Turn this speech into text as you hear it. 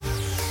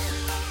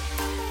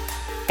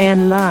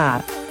And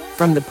live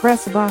from the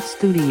Press Box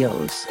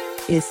Studios,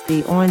 it's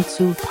the On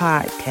To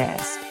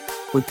Podcast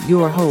with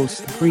your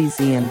host,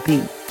 Breezy and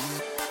B.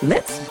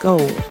 Let's go.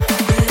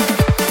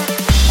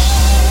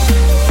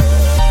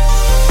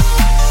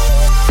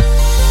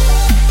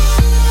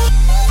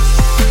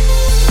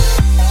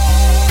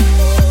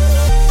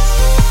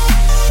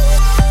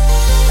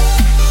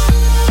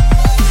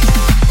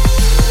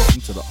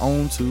 Welcome to the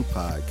On To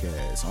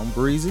Podcast. I'm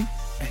Breezy.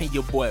 And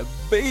your boy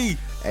B.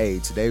 Hey,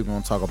 today we're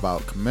going to talk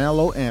about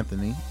Carmelo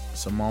Anthony,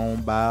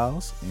 Simone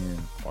Biles, and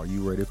are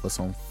you ready for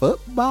some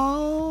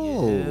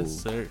football?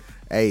 Yes, sir.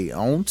 Hey,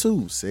 On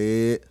To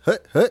said,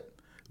 hut.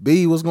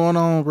 B, what's going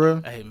on,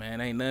 bro? Hey, man,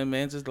 ain't nothing,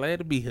 man. Just glad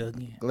to be here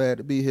again. Glad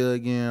to be here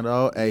again,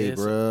 dog. Hey, Yes,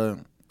 bro.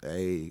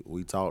 Hey,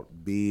 we talked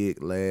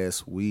big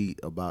last week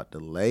about the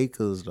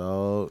Lakers,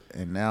 dog,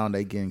 and now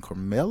they getting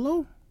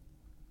Carmelo?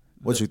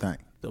 What you think?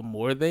 The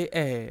more they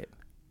add,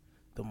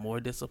 the more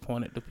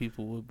disappointed the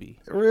people will be.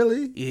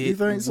 Really? It you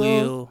think so?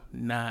 will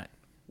not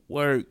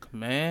work,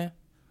 man.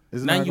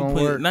 It's now not you gonna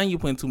work? Now you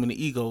putting too many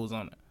egos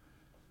on it.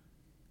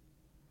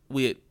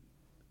 With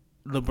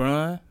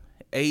LeBron,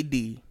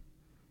 AD,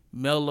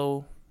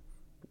 Melo,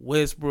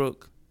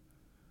 Westbrook.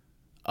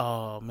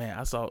 Oh man,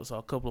 I saw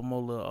a couple of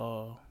more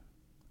little,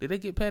 did they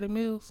get Patty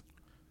Mills?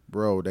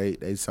 Bro, they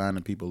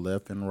signing people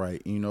left and right.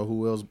 You know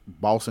who else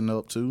bossing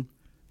up too?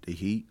 The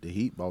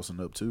Heat bossing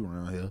up too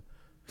around here.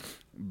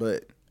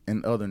 But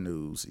in other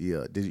news,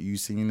 yeah, did you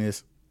seen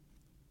this?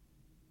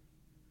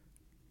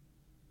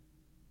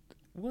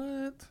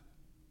 What?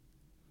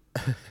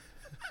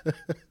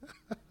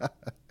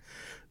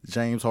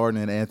 James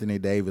Harden and Anthony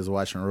Davis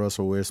watching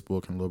Russell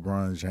Westbrook and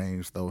LeBron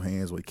James throw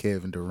hands with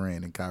Kevin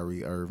Durant and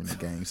Kyrie Irving in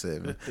Game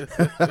 7.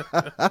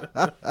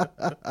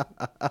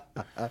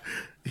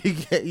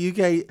 You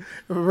can't,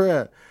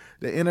 bruh.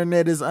 The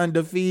internet is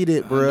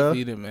undefeated, bruh.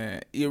 Undefeated,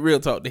 man. Real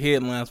talk, the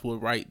headlines will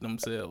write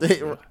themselves.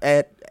 bro.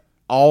 At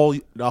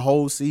the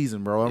whole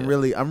season, bro. I'm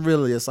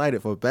really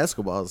excited for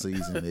basketball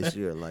season this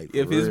year. Like,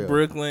 If for it's real.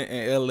 Brooklyn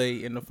and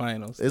LA in the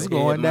finals, It's the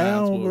going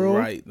headlines down, will bro.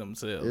 write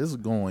themselves. It's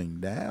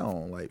going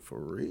down, like, for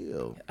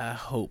real. I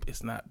hope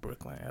it's not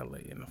Brooklyn and LA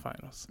in the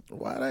finals.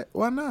 Why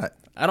not?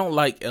 I don't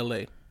like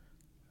LA.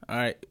 All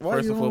right. Why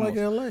First you and don't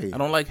foremost, like LA? I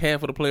don't like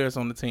half of the players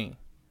on the team.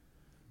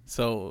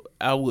 So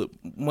I would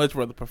much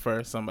rather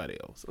prefer somebody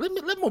else.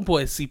 Let my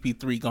boy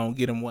CP3 go and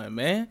get him one,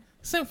 man.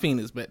 Send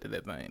Phoenix back to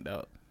that thing,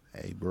 dog.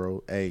 Hey,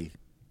 bro. Hey,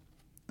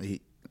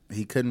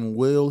 he couldn't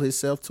will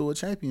himself to a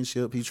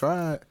championship. He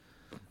tried.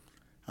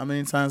 How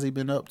many times he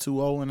been up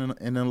 2-0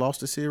 and then lost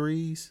the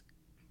series?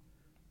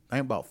 I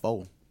think about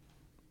 4.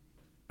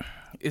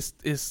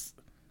 It's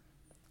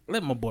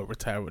let my boy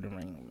retire with the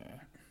ring,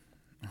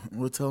 man.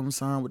 We'll tell him to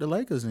sign with the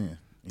Lakers then.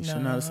 He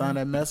should not have signed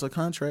that massive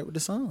contract with the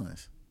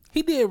Suns.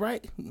 He did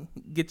right.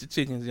 Get your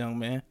chickens, young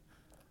man.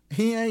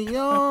 He ain't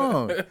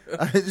young.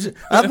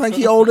 I think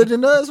he older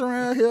than us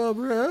around here,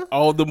 bro.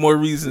 All the more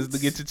reasons to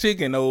get your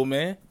chicken, old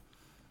man.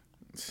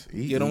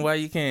 Get him He- while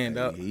you can,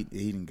 dog.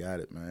 He done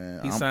got it,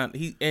 man. He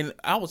signed. And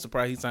I was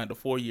surprised he signed a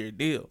 4-year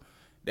deal.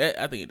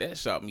 I think that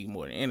shocked me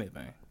more than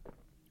anything.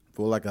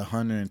 For like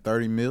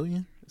 $130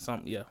 million.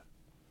 Something, yeah.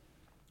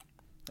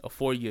 A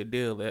 4-year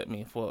deal. That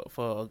mean for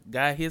a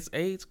guy his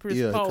age, Chris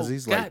Yeah, Paul, because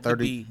he's got like to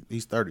 30. be-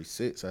 He's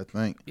 36, I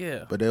think.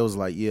 Yeah. But it was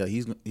like, yeah,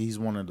 he's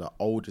one of the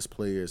oldest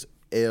players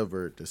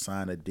ever to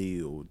sign a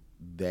deal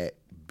that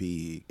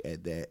big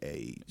at that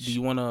age. Do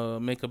you want to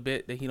make a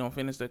bet that he don't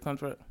finish that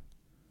contract?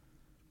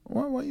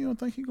 Why you don't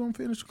think he's gonna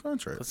finish the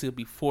contract? Because he'll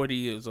be 40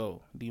 years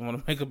old. Do you want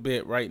to make a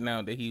bet right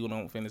now that he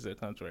don't finish that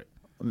contract?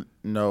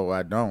 No,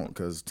 I don't,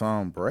 because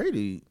Tom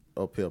Brady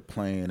up here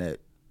playing at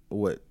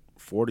what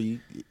 40,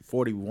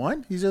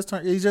 41? He just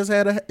had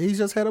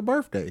a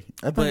birthday.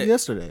 I think But-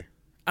 yesterday.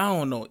 I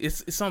don't know.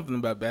 It's something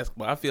about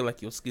basketball. I feel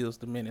like your skills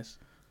diminish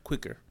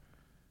quicker.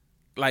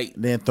 Like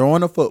Then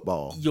throwing a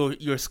football.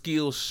 your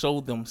skills show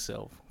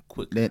themselves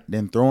quicker.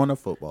 Then throwing a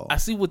football. I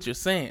see what you're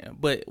saying,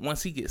 but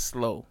once he gets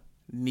slow,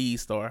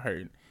 knees start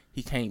hurting.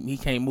 He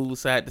can't move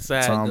side to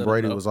side. Tom good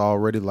Brady enough. was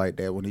already like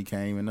that when he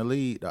came in the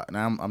league.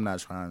 Now I'm not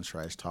trying to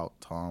trash talk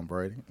Tom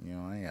Brady. You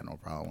know, I ain't got no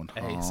problem with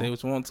Tom. Hey, say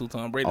what you want to.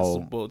 Tom Brady's Oh.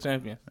 Super Bowl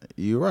champion.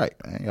 You're right.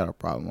 I ain't got a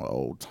problem with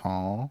old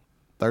Tom.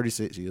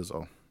 36 years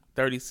old.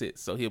 36,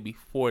 so he'll be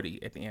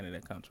 40 at the end of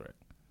that contract.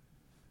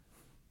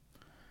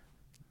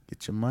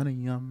 Get your money,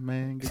 young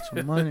man. Get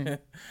your money.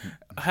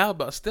 How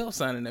about Steph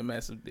signing that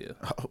massive deal?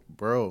 Oh,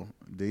 bro,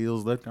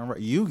 deals left and right.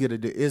 You get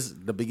it. It's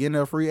the beginning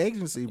of free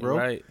agency, bro.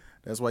 Right.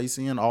 That's why you're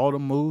seeing all the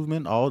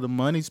movement, all the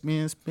money's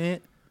being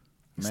spent.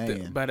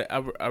 Man,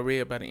 I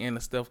read by the end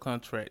of Steph's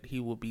contract, he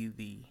will be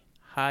the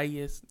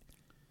highest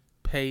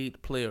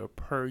paid player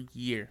per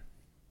year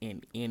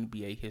in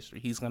NBA history.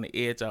 He's going to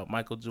edge out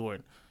Michael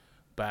Jordan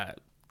by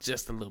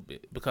just a little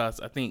bit, because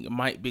I think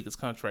Mike's biggest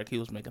contract, he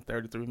was making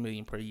 $33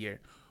 million per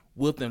year.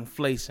 With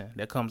inflation,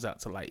 that comes out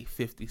to like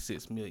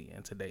 $56 million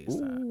in today's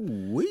time.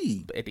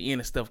 ooh-wee. But at the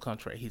end of Steph's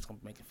contract, he's going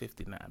to be making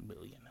 $59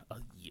 million a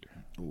year.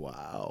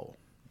 Wow.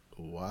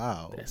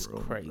 That's bro.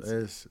 crazy.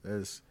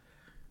 That's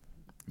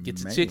Get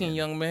your man. chicken,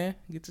 young man.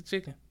 Get your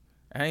chicken.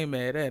 I ain't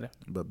mad at him.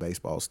 But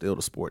baseball's still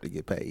the sport to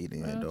get paid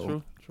in,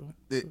 though. True.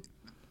 It-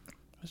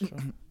 That's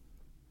true.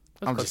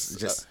 I'm That's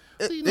just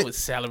so you know, it's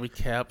salary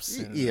caps.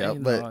 And, yeah, you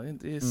but know,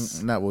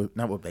 it's not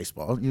with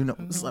baseball. You know,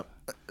 it's like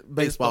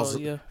baseball's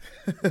baseball.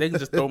 Yeah, they can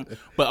just throw 'em.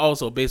 But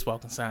also, baseball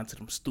can sign to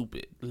them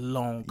stupid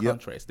long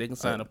contracts. They can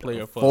sign a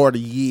player for 40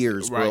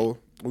 years, Right. bro.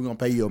 We're gonna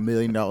pay you $1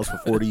 million for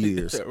 40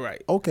 years.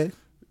 Right. Okay.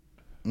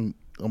 I'm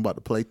about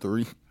to play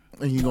 3,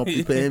 and you're gonna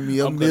be paying me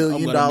 $1 I'm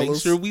million. gonna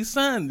make sure we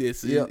sign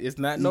this. Yeah. It's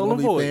not You're null gonna and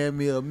be void. paying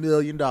me $1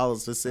 million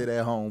to sit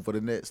at home for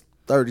the next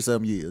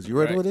 30-something years. You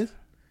ready Right. with this?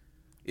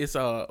 It's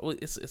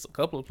it's a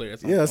couple of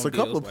players. Yeah, it's on a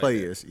couple deals of like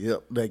players.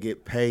 Yep, that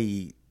get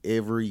paid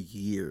every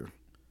year.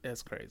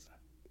 That's crazy.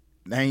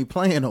 They ain't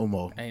playing no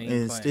more, Ain't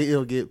and playing.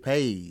 still get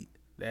paid.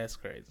 That's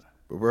crazy.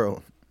 But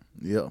bro,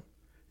 yeah,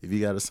 if you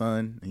got a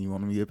son and you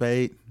want him to get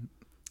paid,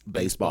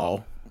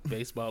 baseball.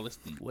 Baseball is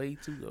the way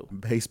to go.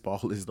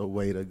 Baseball is the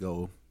way to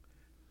go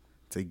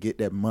to get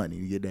that money,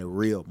 to get that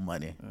real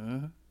money.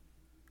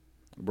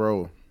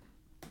 Bro,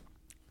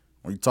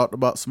 we talked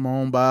about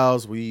Simone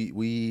Biles.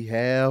 We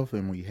have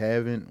and we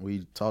haven't.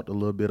 We talked a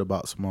little bit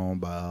about Simone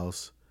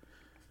Biles.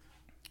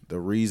 The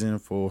reason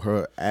for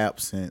her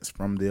absence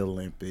from the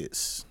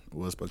Olympics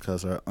was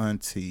because her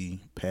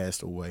auntie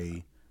passed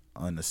away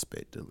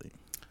unexpectedly.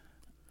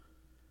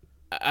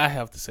 I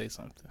have to say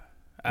something.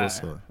 What's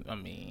up?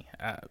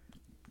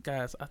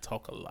 Guys, I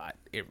talk a lot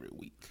every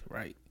week,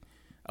 right?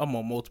 I'm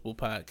on multiple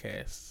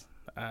podcasts.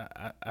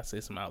 I say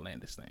some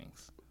outlandish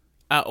things.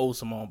 I owe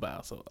Simone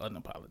Biles an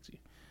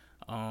apology.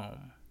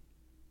 On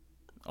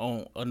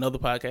another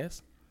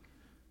podcast,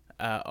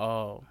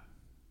 I'm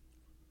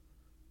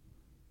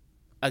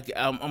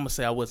gonna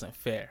say I wasn't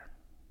fair.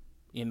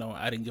 You know,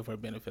 I didn't give her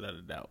benefit of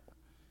the doubt,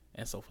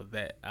 and so for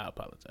that, I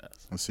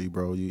apologize. See,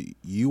 bro,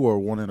 you are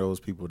one of those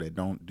people that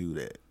don't do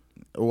that.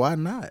 Why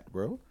not,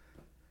 bro?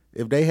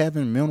 If they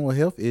having mental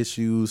health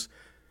issues,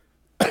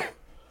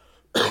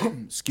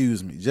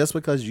 excuse me, just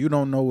because you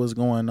don't know what's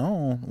going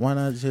on, why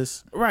not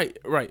just Right.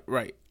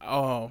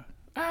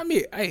 I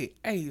mean, hey,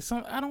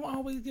 I don't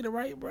always get it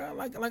right, bro.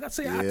 Like I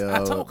say,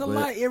 I talk a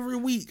lot every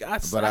week. I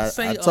say I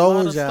a lot told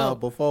of y'all stuff.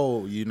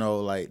 before, you know,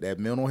 like that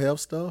mental health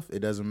stuff, it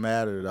doesn't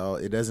matter at all.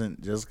 It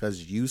doesn't, just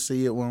because you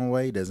see it one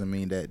way doesn't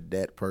mean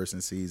that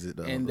person sees it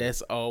the And other.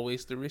 that's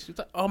always the risk.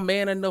 I'm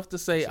man enough to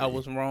say I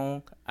was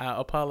wrong. I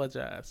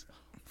apologize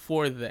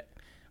for that.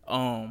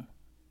 I'm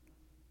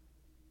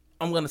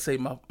gonna say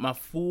my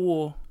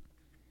full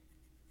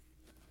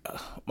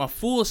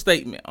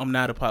statement. I'm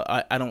not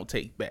I don't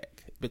take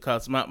back,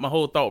 because my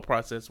whole thought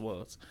process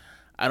was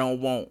I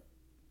don't want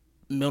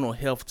mental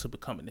health to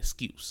become an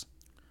excuse.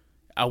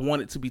 I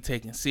want it to be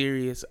taken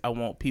serious. I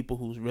want people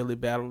who's really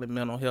battling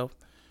mental health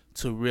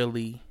to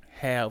really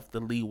have the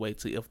leeway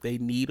to, if they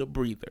need a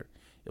breather,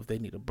 if they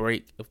need a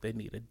break, if they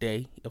need a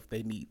day, if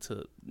they need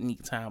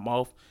time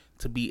off,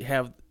 to be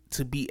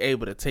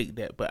able to take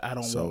that. But I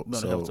don't want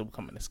mental health to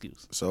become an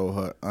excuse. So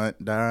her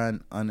aunt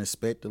dying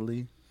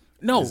unexpectedly.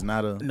 No, It's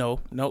not a no.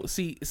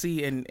 See,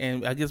 and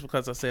I guess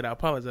because I said I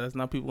apologize,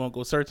 now people gonna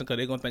go searching because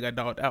they're gonna think I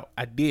dogged out.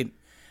 I did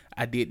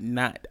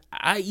not.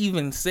 I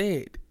even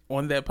said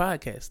on that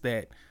podcast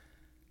that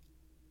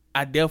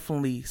I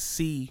definitely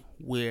see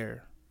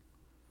where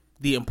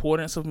the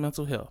importance of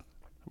mental health,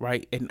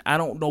 right? And I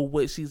don't know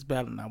what she's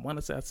battling. I want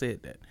to say I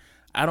said that.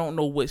 I don't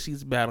know what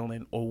she's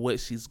battling or what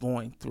she's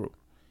going through,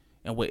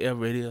 and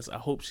whatever it is, I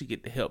hope she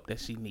get the help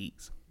that she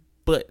needs.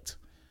 But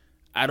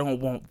I don't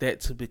want that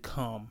to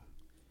become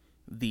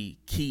the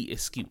key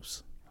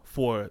excuse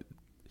for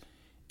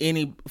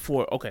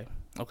okay.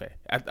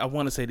 I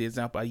want to say the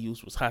example I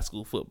used was high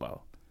school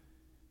football.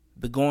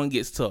 The going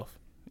gets tough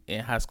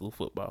in high school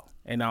football,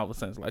 and all of a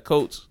sudden it's like,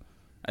 Coach,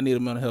 I need a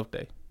mental health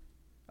day.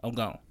 I'm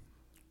gone.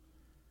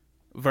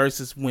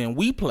 Versus when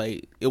we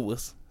played, it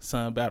was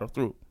son, battle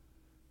through.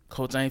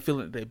 Coach, I ain't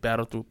feeling it. They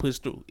battle through, push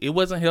through. It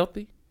wasn't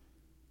healthy,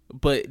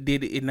 but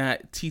did it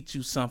not teach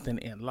you something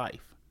in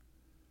life?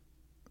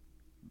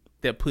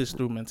 That push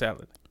through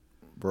mentality.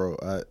 bro.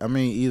 I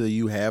mean, either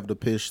you have the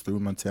push through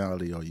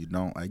mentality or you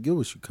don't. I get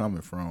what you're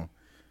coming from,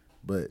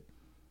 but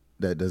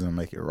that doesn't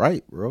make it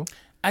right, bro.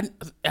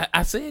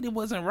 I said it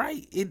wasn't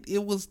right.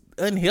 It was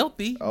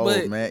unhealthy. Oh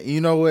but, man,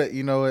 you know what,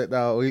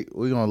 dog?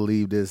 We're gonna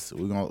leave this.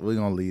 We're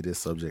gonna leave this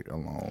subject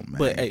alone, man.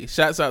 But hey,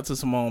 shouts out to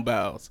Simone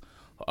Biles.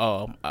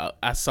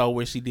 I saw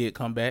where she did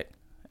come back,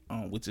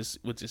 which is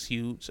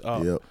huge.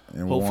 Yep,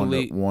 and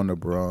hopefully won the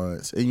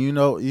bronze. And you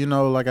know,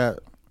 like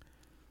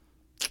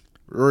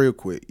real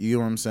quick, you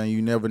know what I'm saying?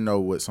 You never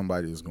know what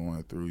somebody is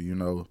going through. You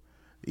know,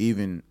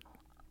 even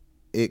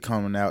it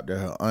coming out that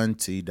her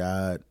auntie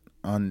died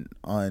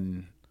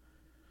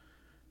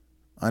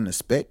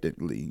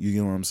unexpectedly. You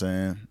get what I'm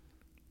saying?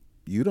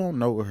 You don't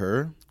know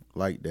her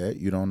like that.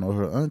 You don't know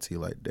her auntie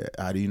like that.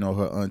 How do you know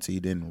her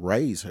auntie didn't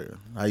raise her?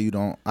 How you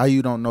don't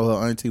know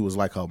her auntie was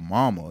like her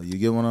mama? You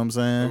get what I'm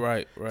saying?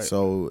 Right.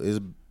 So it's,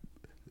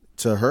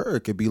 to her,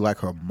 it could be like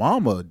her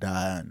mama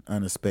dying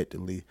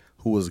unexpectedly,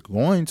 who was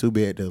going to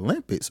be at the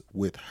Olympics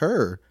with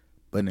her,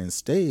 but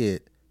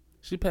instead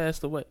she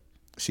passed away.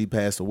 she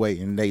passed away,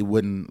 and they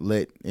wouldn't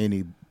let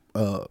any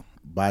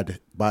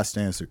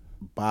bystanders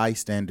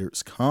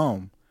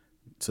come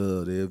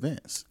to the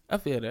events. I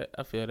feel that.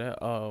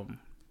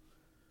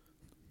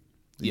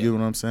 You get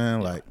what I'm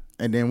saying? Like,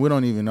 and then we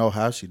don't even know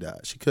how she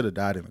died. She could have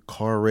died in a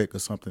car wreck or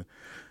something.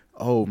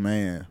 Oh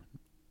man,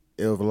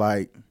 it was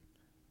like,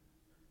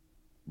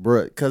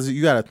 bruh, because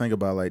you got to think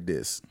about it like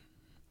this.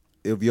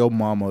 If your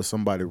mama or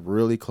somebody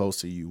really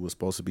close to you was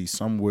supposed to be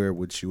somewhere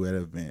with you at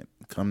an event,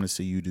 come to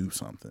see you do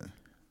something,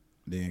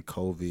 then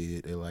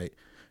COVID, they're like,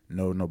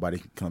 no, nobody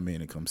can come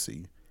in and come see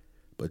you.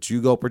 But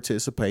you go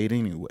participate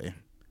anyway.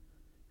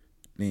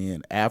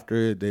 Then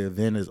after the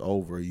event is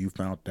over, you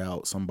found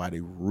out somebody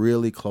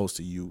really close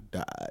to you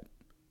died.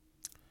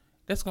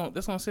 That's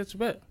gonna set you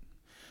back.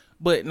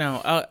 But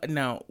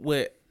now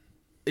what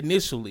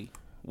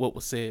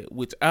was said,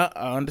 which I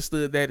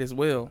understood that as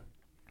well,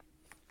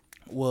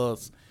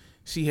 was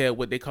she had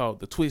what they call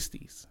the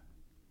twisties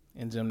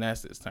in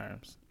gymnastics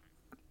terms.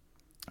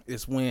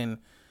 It's when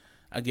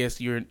I guess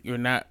you're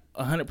not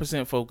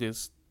 100%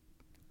 focused.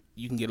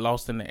 You can get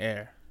lost in the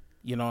air.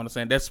 You know what I'm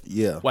saying? That's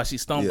why she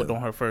stumbled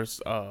on her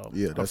first.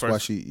 That's why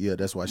she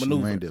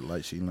landed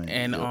like she landed.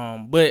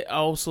 And but I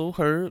also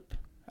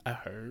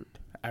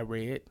I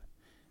read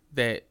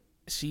that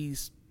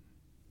she's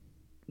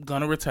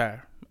gonna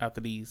retire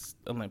after these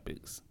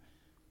Olympics,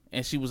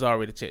 and she was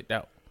already checked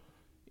out.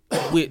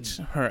 Which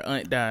her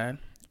aunt died.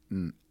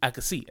 I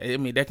could see. I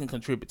mean, that can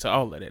contribute to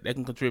all of that. That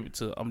can contribute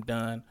to I'm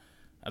done.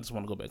 I just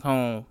want to go back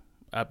home.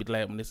 I'll be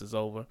glad when this is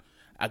over.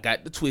 I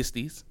got the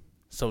twisties,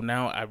 so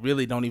now I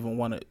really don't even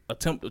want to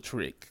attempt a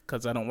trick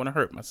because I don't want to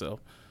hurt myself.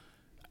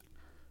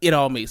 It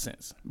all made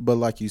sense. But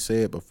like you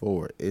said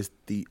before, it's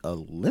the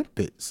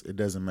Olympics. It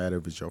doesn't matter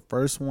if it's your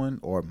first one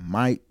or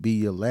might be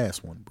your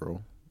last one,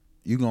 bro.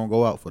 You gonna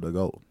go out for the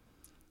gold,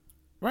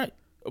 right?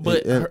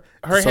 But her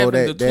having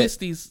the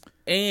twisties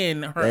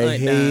and her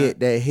aunt died.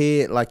 That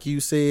head, like you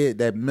said,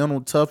 that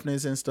mental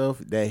toughness and stuff,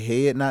 that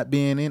head not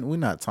being in, we're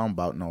not talking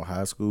about no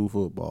high school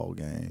football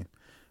game.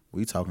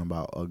 We talking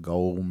about a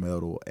gold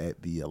medal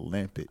at the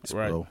Olympics,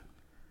 right, bro.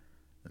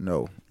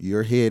 No,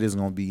 your head is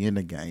going to be in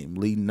the game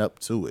leading up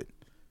to it.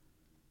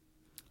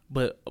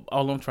 But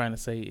all I'm trying to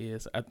say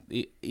is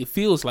it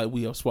feels like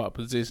we have swapped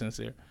positions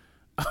here.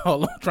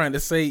 All I'm trying to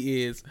say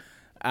is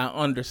I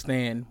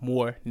understand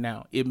more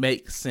now. It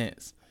makes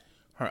sense.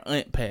 Her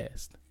aunt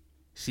passed.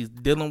 She's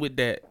dealing with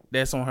that.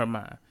 That's on her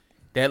mind.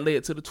 That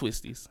led to the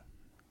twisties.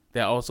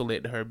 That also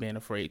led to her being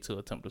afraid to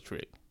attempt a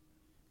trick,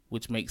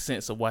 which makes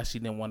sense of why she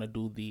didn't want to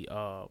do the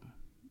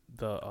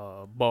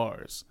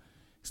bars,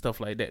 stuff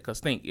like that. Because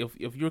think,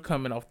 if you're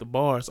coming off the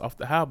bars, off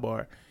the high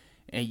bar,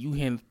 and you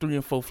hitting 3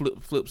 and 4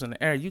 flips in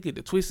the air, you get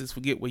the twisties,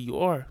 forget where you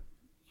are.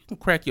 You can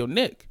crack your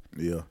neck.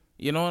 Yeah.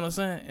 You know what I'm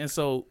saying? And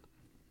so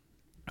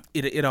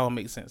it all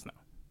makes sense now,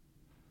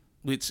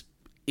 which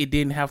it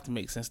didn't have to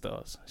make sense to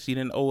us. She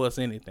didn't owe us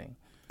anything.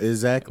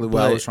 Exactly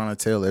what I was trying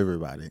to tell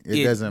everybody.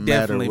 It doesn't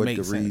matter what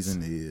the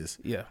reason is.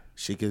 Yeah.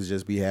 She could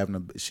just be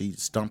she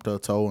stumped her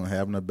toe and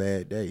having a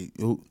bad day.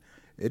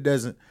 It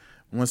doesn't,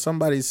 when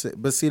somebody say,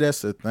 but see,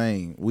 that's the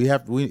thing.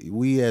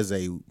 We as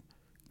a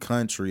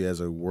country,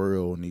 as a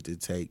world, need to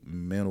take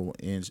mental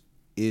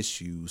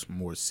issues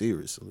more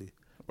seriously.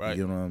 Right.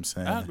 You know what I'm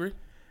saying? I agree.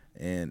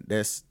 And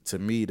to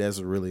me,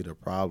 that's really the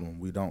problem.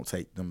 We don't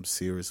take them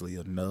seriously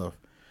enough.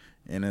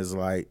 And it's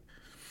like,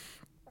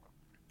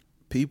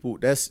 people,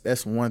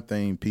 that's one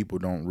thing people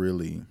don't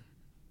really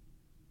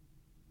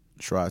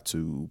try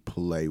to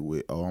play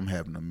with. Oh, I'm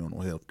having a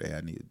mental health day,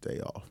 I need a day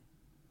off.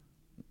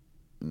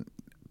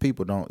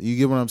 People don't. You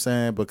get what I'm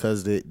saying?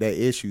 Because that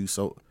issue,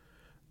 so,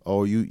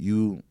 oh,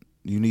 you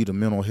need a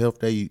mental health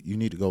day, you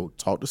need to go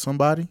talk to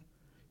somebody?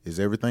 Is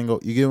everything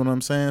you get what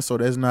I'm saying? So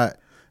that's not,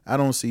 I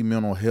don't see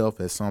mental health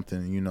as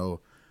something,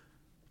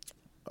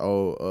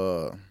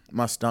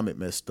 my stomach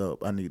messed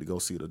up, I need to go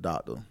see the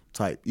doctor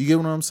type. You get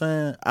what I'm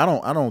saying? I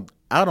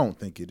don't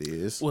think it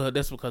is. Well,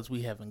 that's because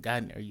we haven't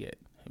gotten there yet.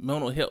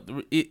 Mental health,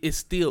 it's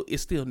still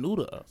new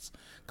to us.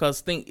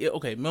 Because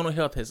mental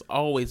health has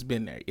always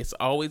been there. It's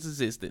always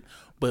existed.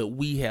 But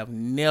we have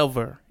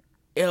never,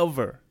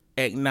 ever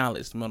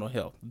acknowledged mental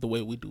health the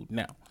way we do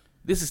now.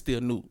 This is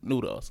still new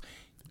to us.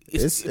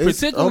 It's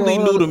particularly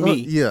new to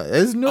me. Yeah,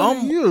 it's new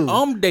to you.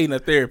 I'm dating a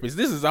therapist.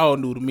 This is all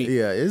new to me.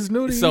 Yeah, it's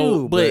new to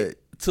you. But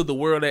to the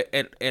world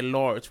at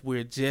large,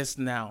 we're just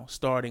now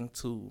starting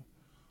to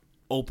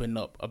open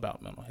up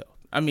about mental health.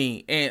 I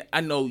mean, and I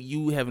know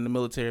you having a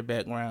military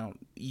background,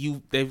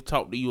 they've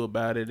talked to you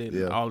about it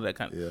and all of that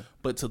kind of. Yeah.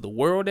 But to the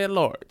world at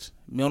large,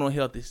 mental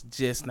health is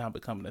just now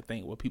becoming a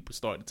thing where people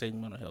start to take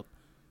mental health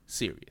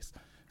serious.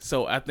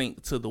 So I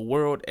think to the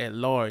world at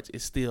large,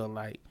 it's still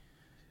like,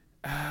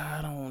 I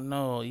don't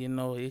know, I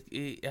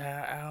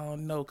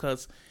don't know,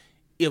 because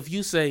if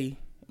you say,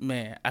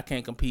 man, I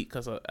can't compete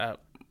because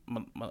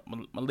my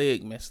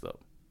leg messed up.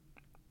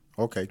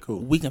 Okay, cool.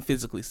 We can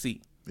physically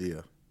see.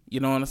 Yeah. You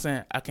know what I'm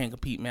saying? I can't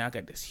compete, man. I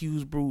got this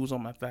huge bruise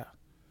on my thigh.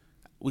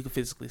 We can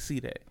physically see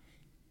that.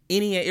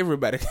 Any and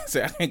everybody can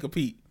say I can't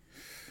compete.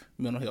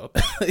 mental health.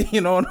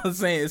 You know what I'm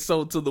saying?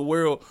 So to the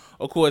world,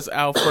 of course,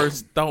 our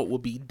first thought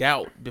would be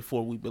doubt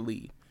before we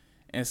believe.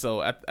 And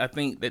so I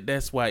think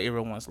that's why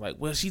everyone's like,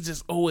 well, she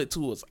just owe it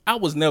to us. I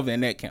was never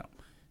in that camp.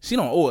 She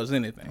don't owe us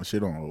anything. She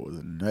don't owe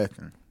us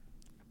nothing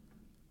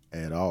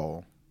at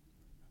all.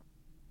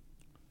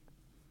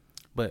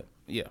 But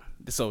yeah,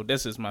 so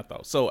that's just my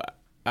thought. So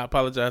I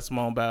apologize,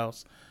 Simone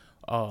Biles,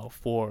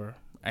 for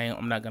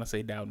I'm not gonna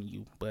say doubting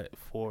you, but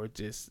for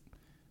just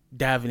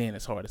diving in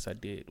as hard as I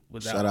did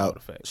without all the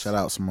facts. Shout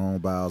out Simone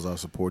Biles. I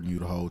was supporting you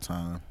the whole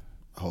time.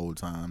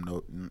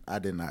 No, I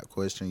did not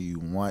question you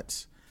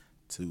once.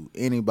 To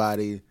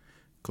anybody,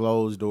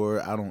 closed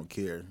door, I don't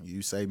care.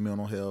 You say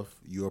mental health,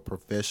 you're a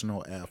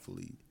professional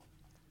athlete.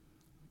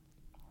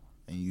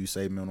 And you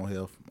say mental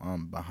health,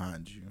 I'm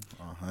behind you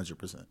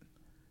 100%.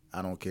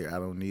 I don't care. I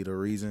don't need a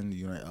reason.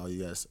 You know, oh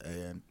yes,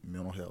 and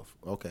mental health.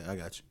 Okay, I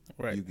got you.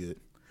 Right. You good.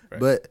 Right.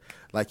 But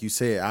like you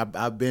said,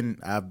 I've been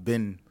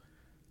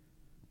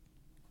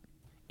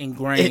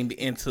ingrained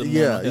into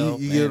mental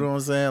health. You get what I'm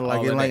saying?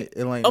 Like it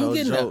ain't I'm no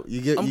getting joke.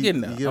 there. I'm getting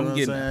there. I'm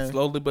getting there. Saying?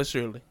 Slowly but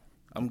surely.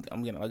 I'm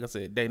getting, like I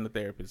said, dating a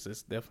therapist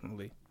is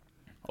definitely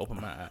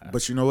opened my eyes.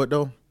 But you know what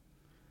though?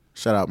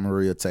 Shout out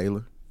Maria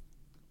Taylor.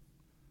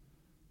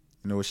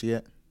 You know where she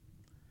at?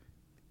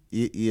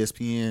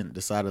 ESPN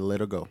decided to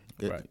let her go.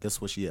 Right. Guess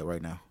where she at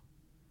right now?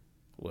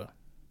 Well,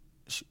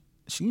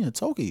 she in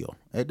Tokyo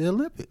at the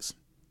Olympics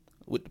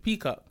with the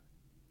Peacock.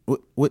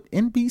 With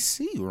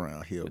NBC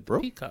around here, With bro.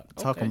 the Peacock.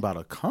 Okay. Talking about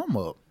a come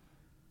up.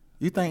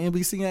 You think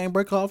NBC ain't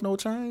break off no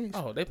change?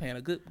 Oh, they paying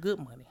a good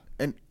money.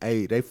 And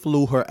hey, they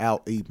flew her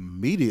out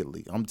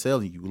immediately. I'm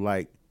telling you,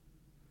 like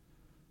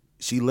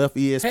she left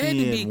ESPN Had to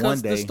be one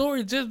because day. the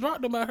story just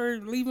dropped about her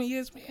leaving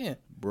ESPN.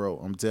 Bro,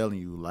 I'm telling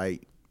you,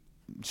 like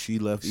she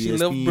left She ESPN.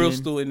 left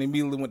Bristol and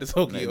immediately went to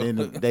Tokyo. And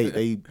then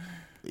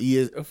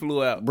they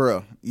flew out.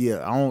 Bro,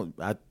 yeah,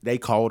 they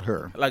called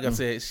her. Like I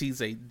said,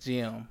 she's a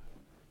gem.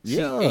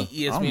 Yeah,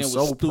 ESPN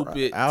was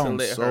stupid to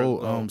let her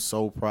go. I'm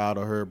so proud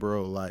of her,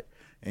 bro. Like,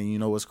 and you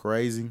know what's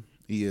crazy?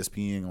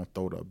 ESPN gonna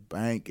throw the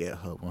bank at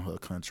her when her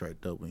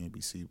contract up with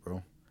NBC,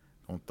 bro.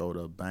 Gonna throw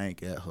the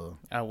bank at her.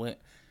 I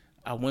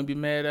wouldn't be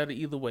mad at it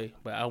either way,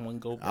 but I wouldn't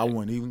go back. I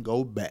wouldn't even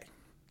go back.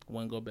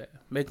 Wouldn't go back.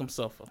 Make them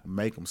suffer.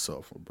 Make them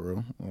suffer,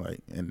 bro.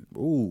 Like, and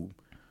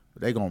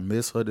they gonna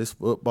miss her this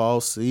football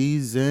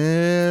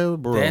season,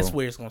 bro. That's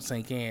where it's gonna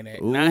sink in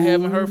at. Not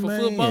having her for man.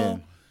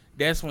 football,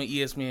 that's when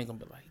ESPN gonna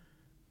be like,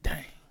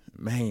 dang.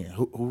 Man,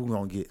 who we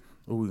gonna get?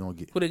 Who we gonna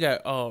get? Who they got?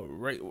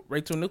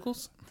 Rachel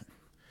Nichols?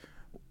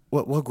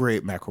 What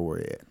Greg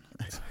McElroy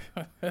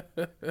at?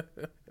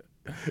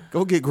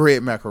 Go get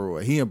Greg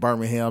McElroy. He in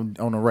Birmingham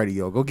on the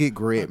radio. Go get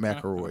Greg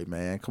McElroy,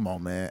 man. Come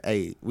on, man.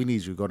 Hey, we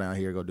need you to go down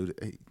here. Go do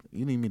that. Hey,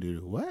 you need me to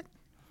do what?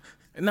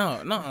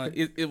 No.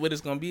 What it's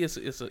gonna be is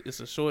it's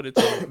a shortage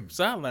of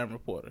sideline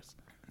reporters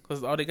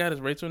because all they got is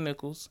Rachel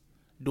Nichols,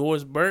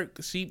 Doris Burke.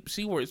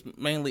 She works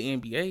mainly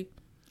NBA.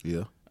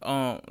 Yeah.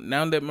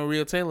 Now that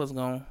Maria Taylor's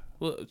gone,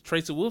 well,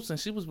 Tracy Wilson,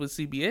 she was with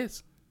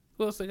CBS.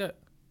 Who else they got?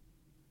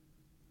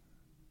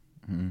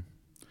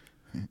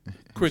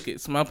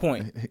 Crickets. My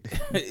point.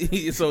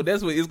 So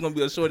that's what it's gonna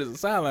be, a shortage of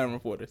sideline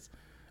reporters.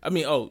 I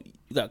mean, you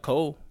got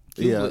Cole.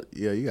 Kublet.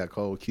 Yeah, you got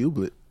Cole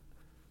Kublet.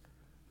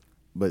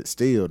 But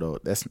still, though,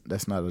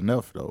 that's not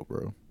enough, though,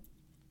 bro.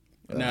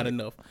 Not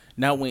enough.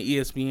 Not when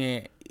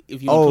ESPN.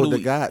 If you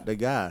include, the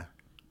guy.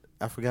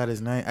 I forgot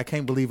his name. I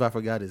can't believe I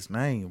forgot his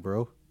name,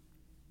 bro.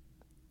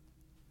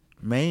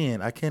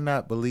 Man, I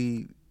cannot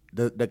believe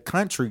the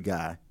country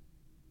guy.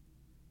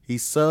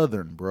 He's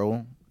Southern,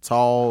 bro.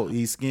 Tall,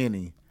 he's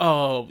skinny.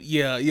 Oh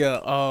yeah.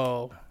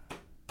 Oh,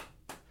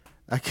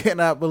 I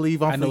cannot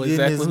believe I'm forgetting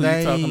exactly his who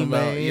name, you're talking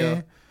about. man.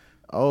 Yeah.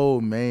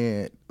 Oh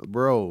man,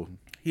 bro.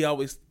 He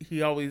always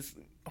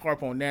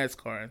harp on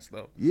NASCAR and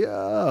stuff.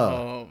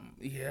 Yeah.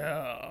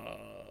 Yeah.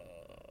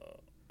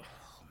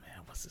 Oh man,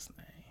 what's his name?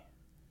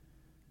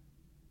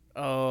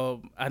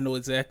 I know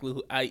exactly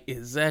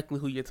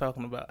who you're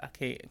talking about. I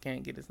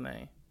can't get his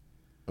name.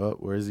 Oh,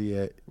 where's he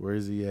at?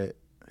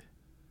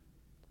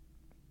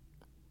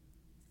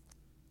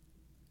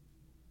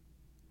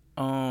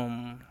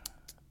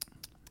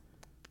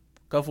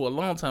 Cause for a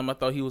long time I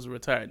thought he was a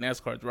retired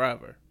NASCAR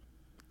driver.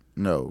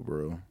 No,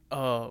 bro.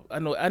 I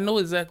know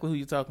exactly who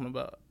you're talking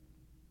about.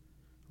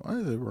 Why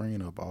is it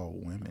bringing up all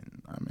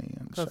women? I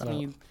mean, because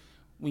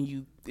when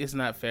you, it's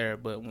not fair,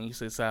 but when you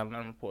say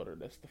sideline reporter,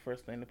 that's the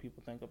first thing that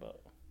people think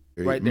about.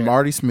 Right there,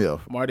 Marty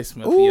Smith.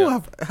 Ooh, yeah.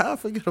 I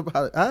forget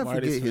about it. I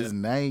Marty forget Smith. his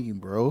name,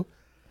 bro.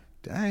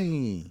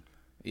 Dang.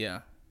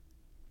 Yeah,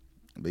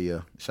 But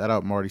yeah, shout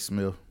out Marty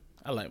Smith.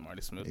 I like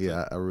Marty Smith.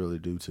 Yeah, I really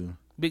do too.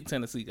 Big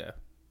Tennessee guy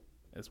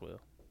as well.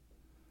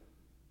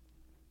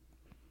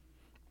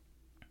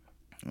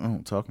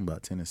 I'm talking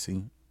about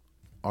Tennessee.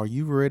 Are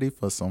you ready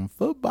for some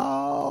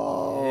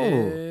football?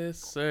 Yes,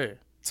 sir.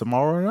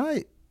 Tomorrow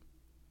night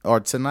or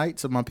tonight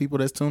to my people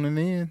that's tuning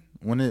in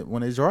when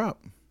it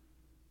drop.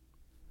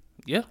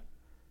 Yeah.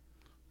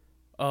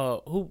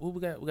 Who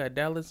we got? We got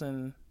Dallas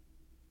and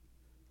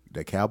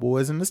The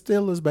Cowboys and the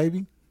Steelers,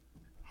 baby.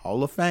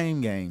 Hall of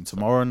Fame game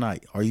tomorrow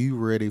night. Are you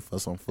ready for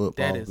some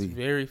football? That is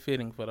very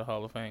fitting for the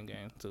Hall of Fame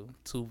game too.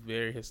 Two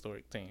very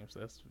historic teams.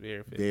 That's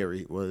very fitting.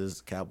 Very.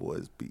 This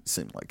Cowboys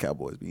seem like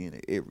Cowboys be in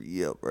it every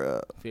year,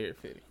 bro. Very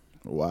fitting.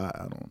 Why?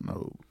 I don't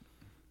know.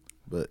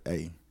 But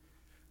hey,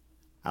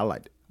 I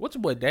like it. What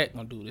your boy Dak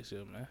gonna do this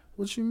year, man?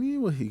 What you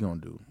mean? What he gonna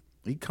do?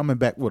 He coming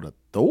back with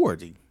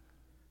authority.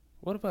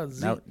 What about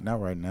Zeke? Not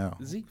right now.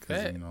 Zeke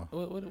fat. You know,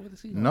 What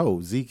is he doing?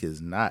 no, Zeke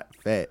is not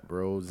fat,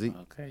 bro. Zeke.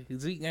 Okay,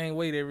 Zeke gain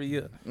weight every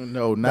year.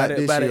 No, not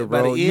this year, by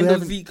bro. the end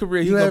of Zeke's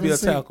career, he's gonna be a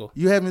tackle.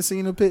 You haven't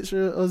seen a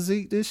picture of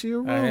Zeke this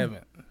year, bro? I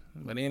haven't.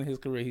 By the end of his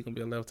career, he's gonna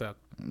be a left tackle.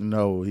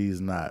 No,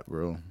 he's not,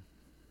 bro.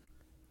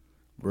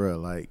 Bro,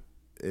 like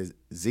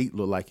Zeke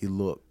looked like he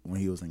looked when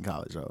he was in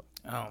college, though.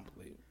 I don't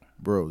believe it.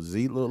 Bro,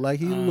 Zeke looked like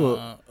he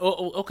looked.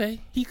 Okay,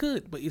 he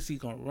could, but is he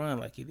gonna run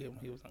like he did when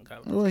he was in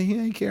college? Well, he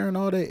ain't carrying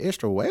all that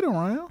extra weight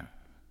around.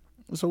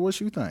 So what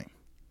you think?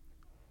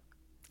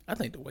 I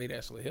think the weight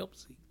actually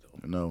helps Zeke,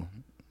 though.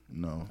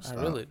 No, stop.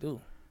 I really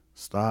do.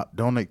 Stop.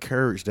 Don't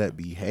encourage that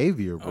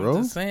behavior, bro.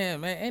 I'm just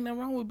saying, man, ain't nothing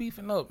wrong with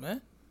beefing up,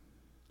 man.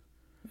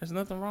 There's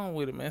nothing wrong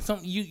with it, man.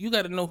 You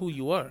got to know who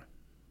you are.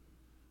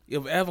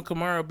 If Alvin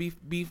Kamara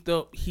beefed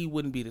up, he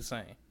wouldn't be the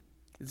same.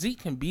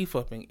 Zeke can beef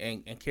up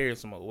and carry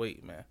some more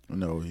weight, man.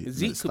 No,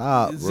 Zeke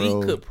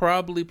could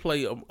probably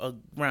play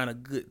around a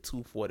good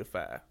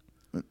 245.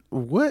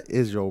 What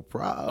is your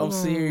problem? I'm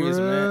serious,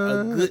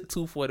 bruh? man. A good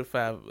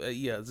 245.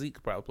 Yeah, Zeke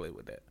could probably play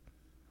with that.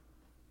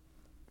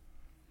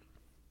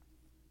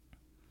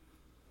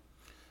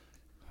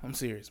 I'm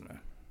serious, man.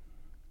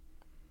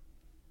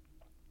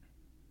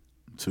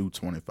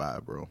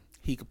 225, bro.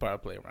 He could probably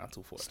play around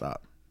 240.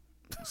 Stop.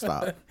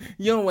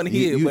 You don't want to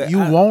hear it, but you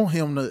want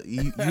him to.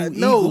 You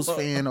No. Eagles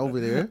fan over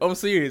there. I'm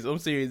serious.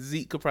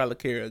 Zeke could probably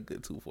carry a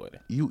good 240.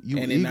 You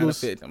and Eagles it not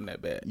affect him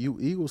that bad. You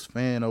Eagles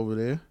fan over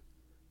there,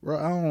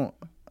 bro.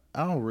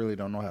 I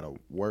don't know how to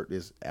work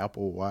this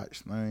Apple Watch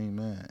thing,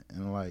 man.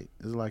 And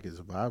it's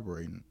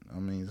vibrating. I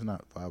mean, it's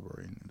not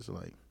vibrating. It's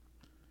like,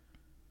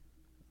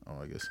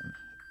 I guess.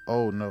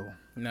 Oh no.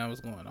 Now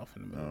it's going off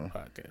in the middle of the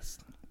podcast.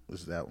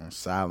 It's that one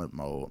silent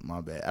mode.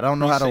 My bad. I don't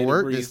know how to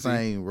work this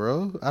thing,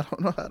 bro. I don't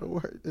know how to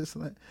work this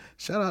thing.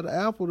 Shout out to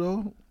Apple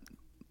though.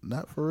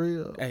 Not for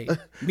real. Hey,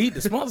 need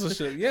the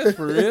sponsorship. Yes,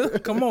 for real.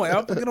 Come on,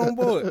 Apple, get on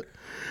board.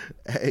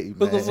 Hey,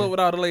 Hook man. us up with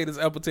all the latest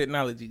Apple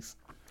technologies.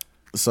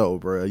 So,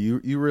 bro, you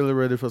really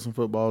ready for some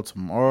football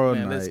tomorrow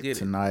Man, night? let's get it.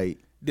 Tonight.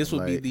 This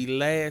will be the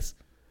last.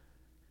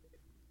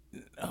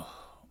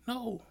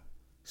 No.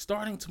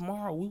 Starting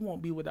tomorrow, we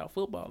won't be without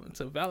football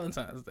until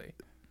Valentine's Day.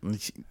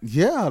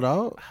 Yeah,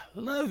 dog. I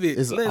love it.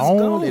 It's Let's on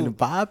go. and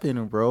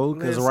popping, bro.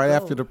 Because Let's right go.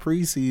 after the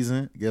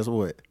preseason, guess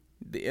what?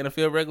 The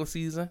NFL regular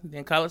season,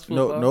 then college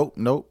football.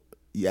 Nope.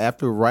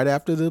 Right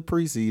after the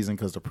preseason,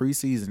 because the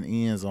preseason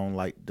ends on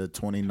like the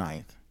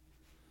 29th.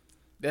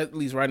 That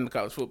leads right into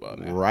college football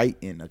now. Right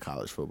into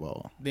college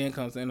football. Then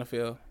comes the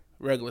NFL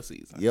regular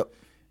season. Yep.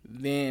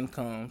 Then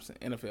comes the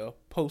NFL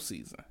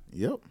postseason.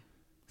 Yep.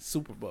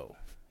 Super Bowl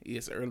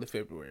is early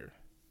February.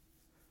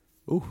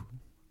 Ooh.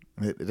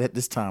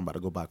 This time about to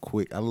go by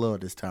quick. I love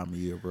this time of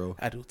year, bro.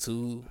 I do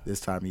too. This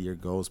time of year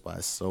goes by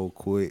so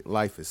quick.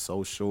 Life is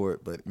so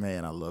short, but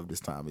man, I love this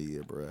time of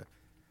year, bro.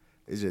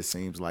 It just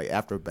seems like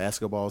after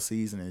basketball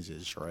season, it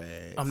just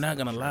drags. I'm not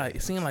gonna lie.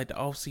 It seemed like the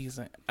off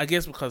season. I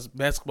guess because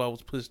basketball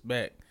was pushed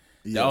back,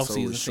 the Yeah, off so it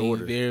season was seemed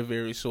shorter. very,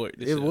 very short.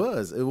 This It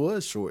year.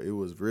 was short. It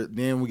was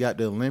then we got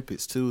the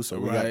Olympics too, so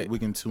Right. we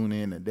can tune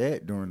in to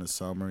that during the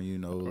summer. You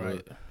know,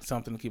 Right.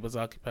 Something to keep us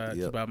occupied,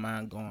 Yep. keep our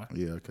mind going.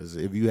 Yeah, because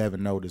if you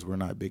haven't noticed, we're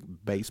not big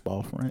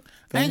baseball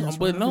fans.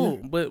 But no.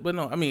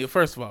 I mean,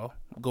 first of all,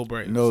 go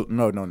Braves. No.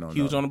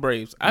 Huge on the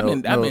Braves. I've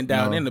been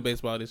down into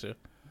baseball this year.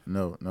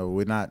 No,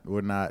 we're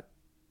not.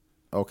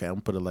 Okay, I'm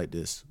gonna put it like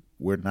this: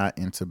 we're not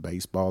into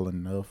baseball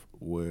enough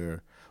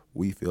where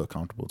we feel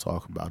comfortable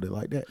talking about it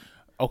like that.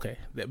 Okay,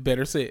 that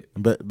better said.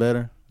 But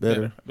better,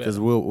 Better. because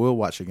we'll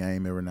watch a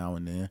game every now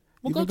and then.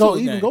 We'll even go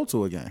to a game. go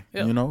to a game.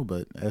 Yep. You know,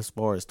 but as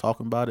far as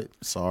talking about it,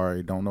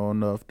 sorry, don't know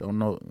enough. Don't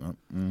know.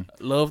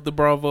 Love the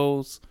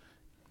Bravos.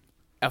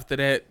 After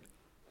that,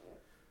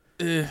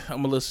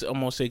 I'm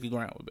on shaky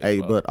ground with Hey,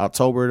 baseball. but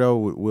October though,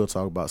 we'll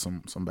talk about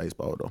some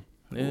baseball though.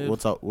 Yeah. We'll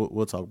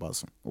talk about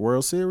some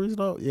World Series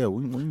though. Yeah,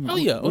 we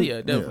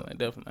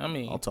Definitely. I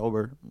mean,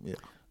 October. Yeah.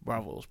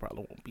 Bravos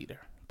probably won't be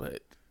there,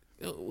 but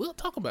we'll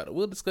talk about it.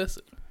 We'll discuss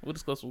it. We'll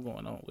discuss what's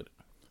going on with it.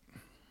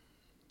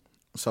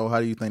 So how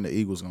do you think the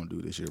Eagles gonna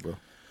do this year, bro?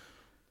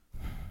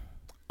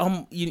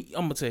 I'm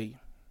gonna tell you,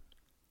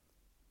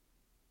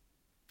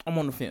 I'm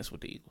on the fence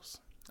with the Eagles.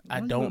 I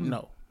don't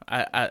know.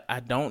 I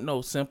don't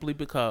know simply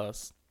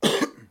because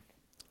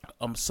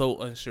I'm so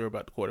unsure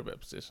about the quarterback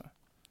position.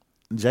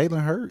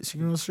 Jalen Hurts.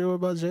 You unsure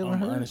about Jalen I'm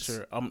Hurts?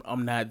 unsure.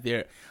 I'm not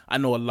there. I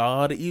know a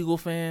lot of Eagle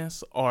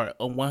fans are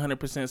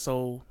 100%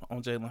 sold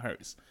on Jalen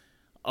Hurts.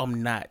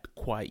 I'm not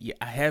quite yet.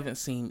 I haven't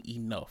seen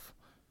enough.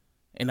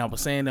 And I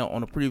was saying that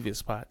on a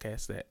previous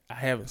podcast that I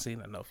haven't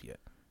seen enough yet.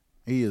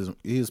 He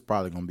is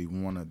probably going to be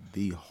one of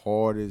the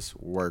hardest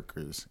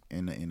workers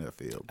in the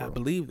NFL, bro. I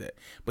believe that.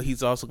 But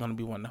he's also going to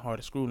be one of the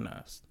hardest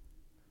scrutinized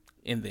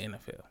in the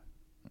NFL.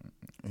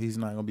 He's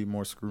not going to be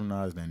more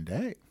scrutinized than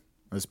Dak,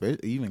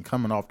 especially even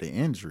coming off the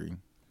injury.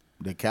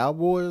 The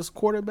Cowboys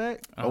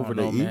quarterback over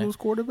the Eagles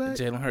quarterback?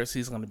 Jalen Hurts,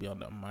 he's going to be on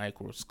the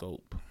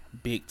microscope,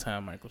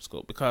 big-time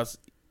microscope, because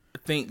I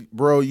think...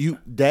 Bro,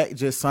 Dak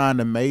just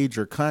signed a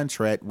major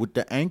contract with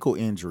the ankle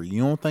injury.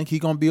 You don't think he's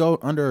going to be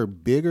under a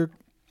bigger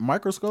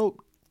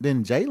microscope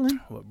than Jalen?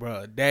 Well,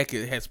 bro, Dak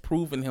has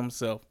proven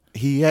himself.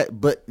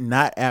 But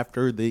not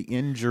after the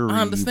injury.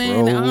 I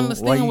understand. Bro. I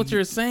understand what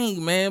you're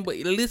saying, man. But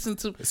listen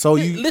to me as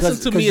an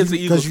Eagles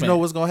fan. Because you know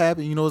what's gonna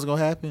happen. You know what's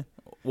gonna happen.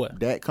 What?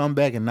 Dak come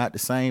back and not the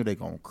same. They're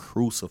gonna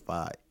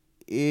crucify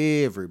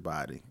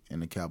everybody in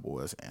the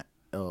Cowboys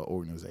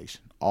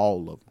organization.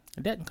 All of them.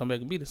 Dak can come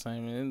back and be the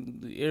same,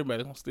 and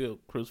everybody's gonna still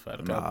crucify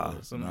the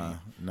Cowboys.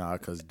 Nah,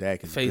 because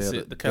Dak is face better.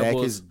 it, the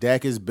Cowboys,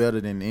 Dak is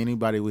better than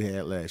anybody we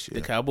had last year.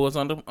 The Cowboys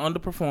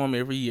underperform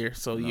every year,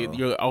 so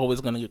you're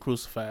always gonna get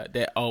crucified.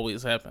 That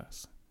always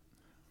happens.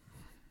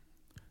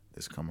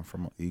 It's coming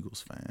from an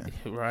Eagles fan,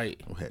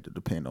 right? Who had to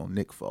depend on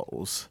Nick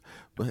Foles,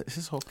 but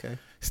it's okay.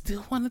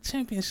 Still won a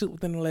championship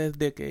within the last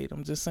decade.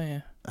 I'm just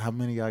saying. How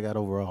many y'all got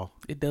overall?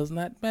 It does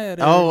not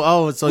matter.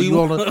 So you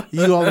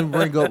only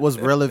bring up what's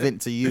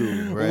relevant to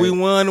you, right? We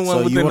won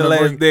one within the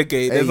last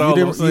decade. That's all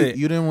I'm saying.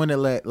 You didn't win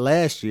it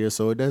last year,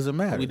 so it doesn't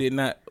matter. We did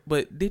not,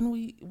 but didn't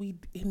we?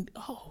 Did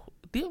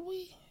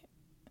we?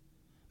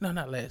 No,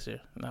 not last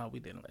year. No, we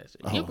didn't last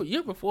year.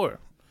 Year before.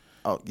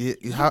 Oh, yeah.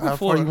 How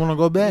far you want to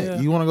go back?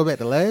 Yeah. You want to go back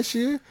to last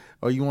year,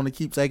 or you want to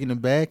keep taking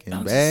it back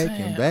and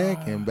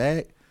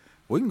back?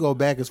 We can go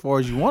back as far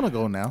as you want to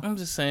go now. I'm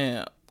just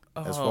saying.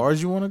 As far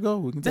as you want to go,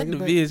 we can take it back.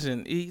 That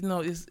division,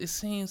 it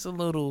seems a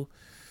little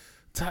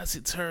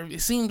topsy-turvy.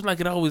 It seems like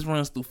it always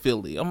runs through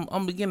Philly.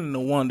 I'm beginning to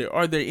wonder,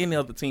 are there any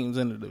other teams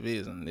in the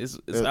division? It's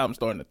how I'm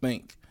starting to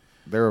think.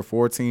 There are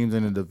 4 teams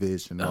in the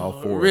division.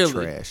 All 4 are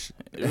trash.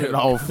 And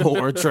all 4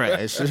 are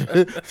trash.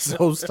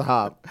 So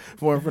stop.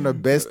 From the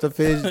best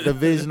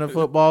division of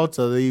football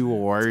to the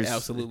worst. It's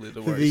absolutely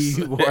the worst.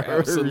 The worst.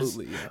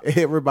 Absolutely. Yeah.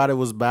 Everybody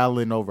was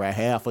battling over a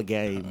half a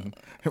game.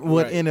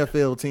 What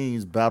NFL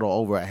teams battle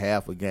over a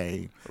half a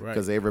game?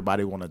 Because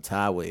everybody want to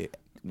tie with it.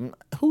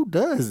 Who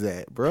does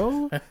that,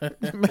 bro?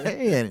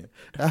 Man,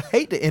 I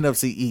hate the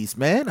NFC East,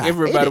 man.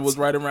 Everybody was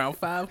right around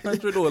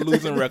 500 or a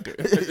losing record.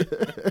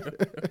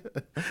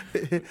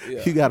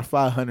 Yeah. You got a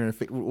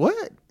 550.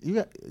 What? You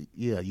got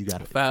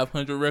a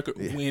 500 record.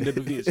 Win the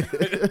division.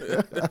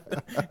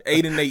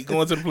 8-8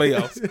 going to the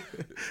playoffs.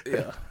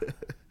 Yeah.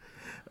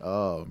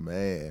 Oh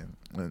man.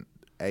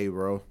 Hey,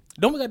 bro.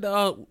 Don't we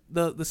got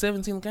the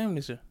 17th game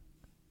this year?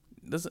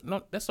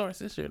 That starts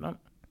this year, don't it?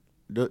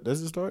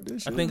 Does it start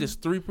this year? I think it's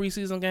 3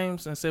 preseason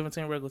games and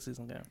 17 regular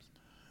season games.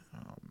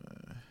 Oh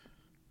man!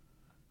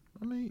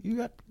 I mean, you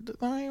got the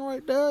thing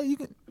right there. I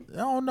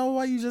don't know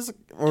why you just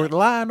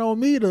relying on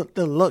me to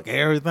look at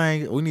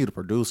everything. We need a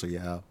producer,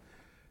 y'all.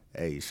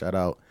 Hey, shout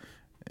out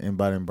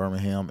anybody in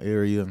Birmingham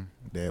area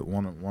that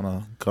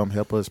wanna come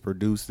help us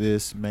produce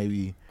this.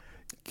 Maybe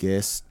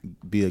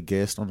be a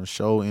guest on the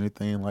show,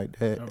 anything like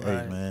that. Right.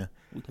 Hey man,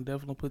 we can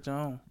definitely put you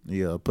on.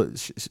 Yeah,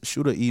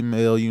 shoot an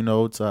email,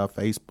 to our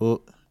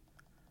Facebook,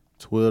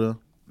 Twitter,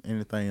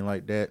 anything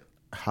like that.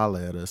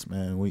 Holla at us,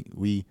 man.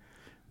 We're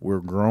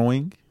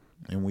growing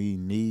and we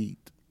need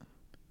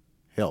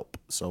help.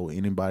 So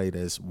anybody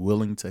that's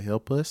willing to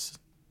help us,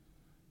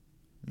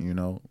 we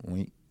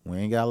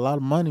ain't got a lot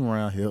of money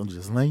around here. I'm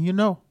just letting you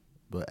know.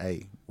 But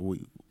hey,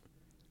 we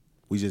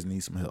just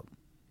need some help.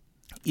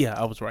 Yeah,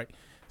 I was right.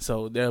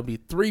 So there'll be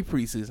 3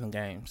 preseason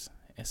games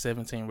and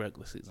 17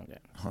 regular season games.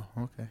 Oh,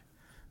 okay.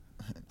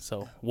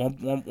 So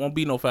won't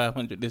be no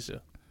 500 this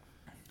year.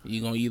 You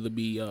gonna either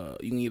be you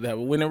can either have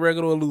a winning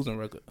record or a losing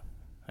record.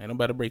 Ain't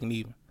nobody breaking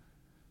even.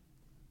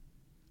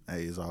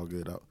 Hey, it's all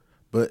good out.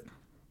 But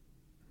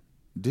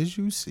did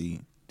you see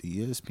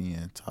the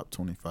ESPN top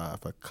 25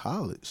 for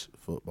college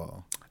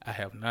football? I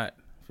have not.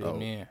 Fill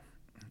me in.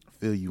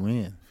 Fill you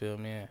in. Fill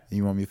me in.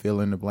 You want me to fill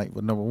in the blank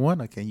with number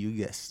 1, or can you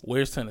guess?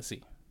 Where's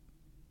Tennessee?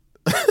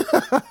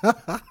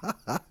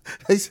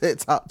 They said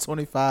top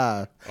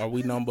 25. Are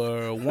we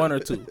number 1 or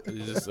 2?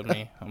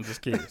 I'm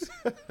just curious.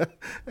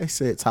 They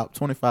said top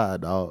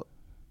 25, dog.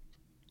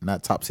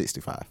 Not top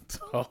 65.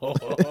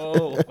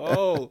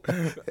 Oh.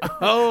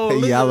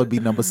 Y'all will be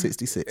number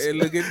 66. Hey,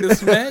 look at the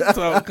smack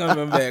talk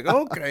coming back.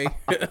 Okay.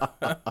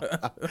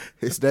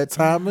 It's that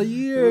time of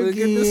year look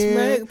again. At the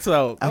smack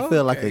talk. I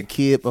feel like a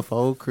kid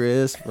before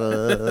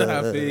Christmas.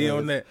 I feel you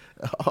on that.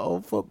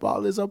 Oh,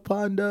 football is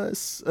upon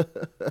us.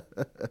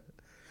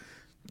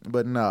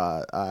 But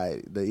nah,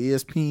 the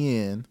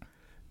ESPN,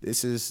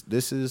 this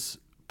is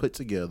put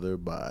together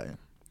by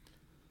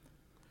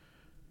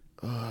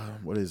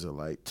what is it,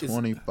 like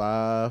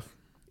 25?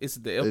 It's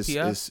the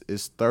LPI?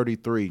 It's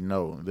 33.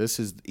 No, this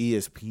is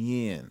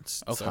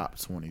ESPN's top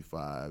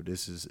 25.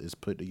 This is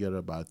put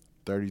together by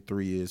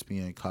 33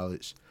 ESPN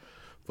college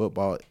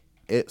football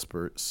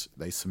experts.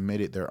 They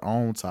submitted their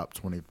own top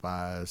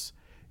 25s,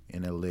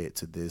 and it led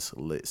to this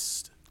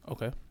list.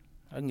 Okay,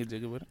 I can get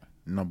jiggy with it.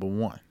 Number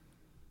 1.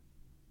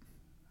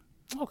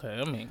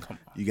 Okay, I mean, come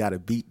on. You got to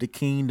beat the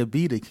king to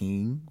be the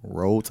king.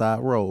 Roll Tide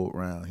road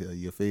around here.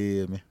 You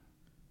feel me?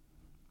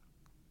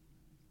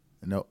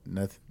 No,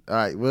 nothing. All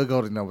right, we'll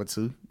go to number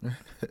 2. I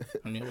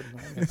mean, what do you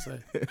want me to say?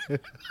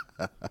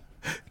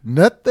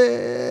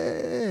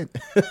 Nothing.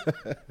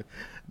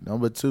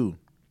 Number 2.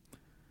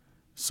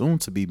 Soon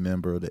to be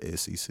member of the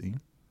SEC,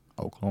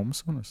 Oklahoma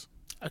Sooners.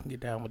 I can get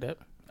down with that.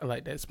 I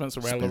like that.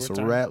 Spencer Rattler.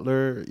 Spencer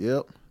Rattler.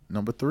 Yep.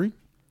 Number 3.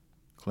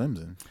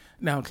 Clemson.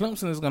 Now,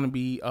 Clemson is going to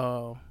be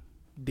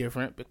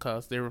different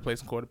because they're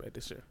replacing quarterback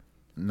this year.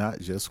 Not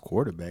just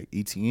quarterback.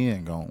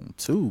 ETN gone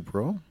too,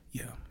 bro.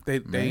 Yeah,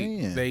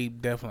 they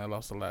definitely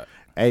lost a lot.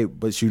 Hey,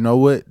 but you know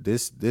what?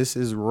 This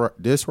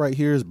right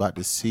here is about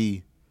to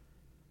see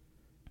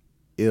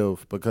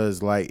if,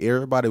 because like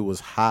everybody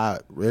was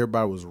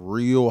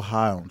real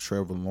high on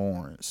Trevor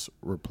Lawrence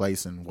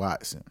replacing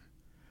Watson,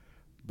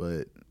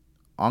 but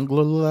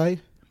Anglele,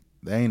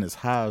 they ain't as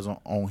high as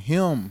on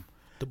him.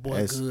 The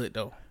boy good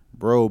though,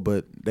 bro.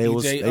 But they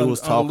was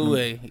talking.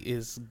 Anglele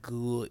is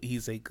good.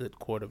 He's a good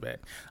quarterback.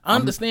 I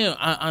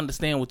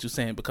understand what you're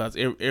saying because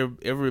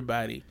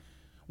everybody.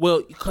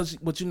 Well,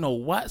 but you know,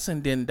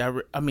 Watson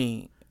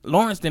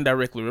Lawrence didn't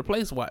directly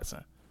replace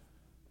Watson.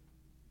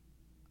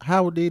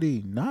 How did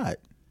he not?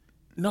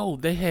 No,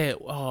 they had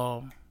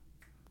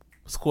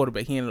his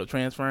quarterback. He ended up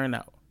transferring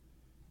out.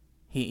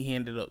 He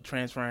ended up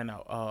transferring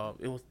out.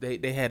 It was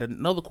they had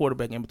another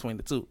quarterback in between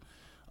the two.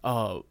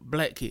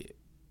 Black kid.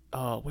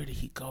 Where did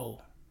he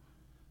go?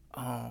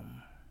 I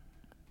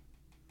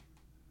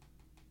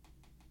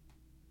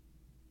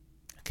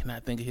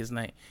cannot think of his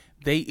name.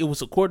 It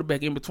was a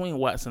quarterback in between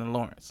Watson and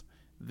Lawrence.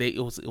 It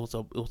was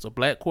a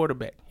black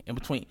quarterback in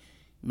between.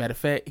 Matter of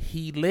fact,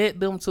 he led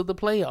them to the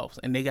playoffs,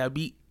 and they got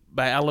beat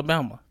by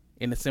Alabama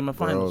in the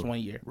semifinals one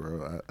year.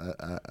 Bro,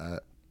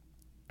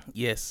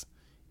 Yes,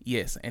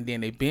 and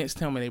then they benched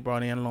him and they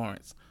brought in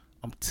Lawrence.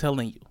 I'm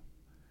telling you,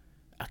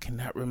 I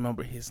cannot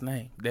remember his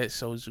name. That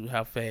shows you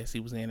how fast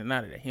he was in and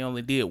out of there. He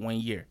only did 1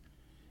 year,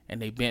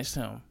 and they benched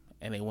him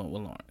and they went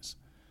with Lawrence.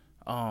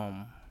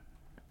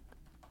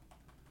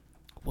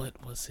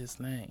 What was his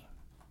name?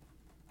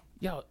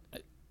 Y'all,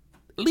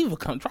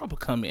 drop a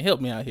comment.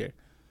 Help me out here.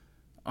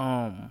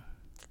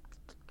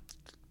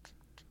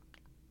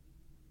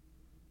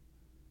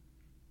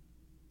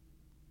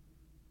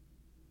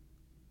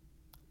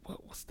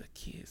 What was the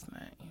kid's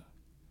name?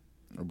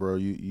 Bro,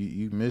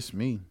 you missed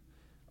me.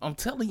 I'm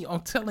telling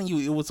you,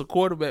 it was a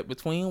quarterback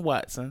between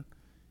Watson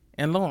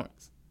and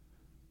Lawrence.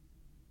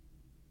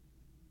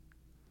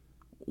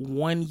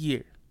 1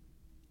 year,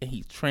 and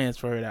he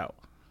transferred out.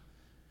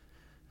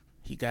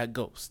 He got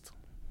ghosted.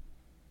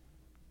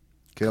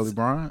 Kelly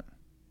Bryant?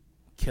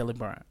 Kelly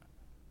Bryant.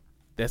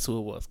 That's who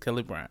it was,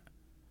 Kelly Bryant.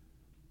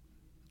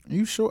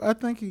 You sure? I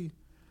think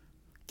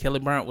Kelly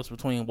Bryant was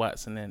between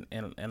Watson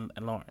and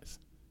Lawrence.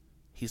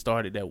 He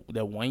started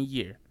that 1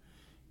 year.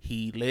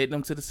 He led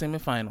them to the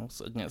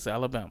semifinals against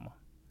Alabama.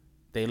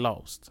 They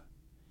lost.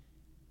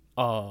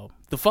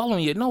 The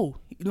following year,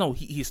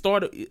 he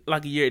started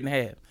like a year and a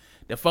half.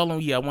 The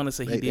following year, I want to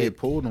say they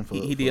pulled him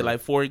he did like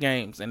 4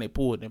 games, and they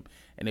pulled him,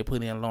 and they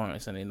put in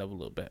Lawrence, and they never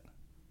looked back.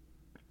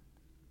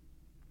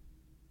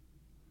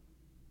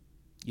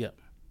 Yep,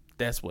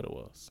 that's what it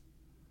was.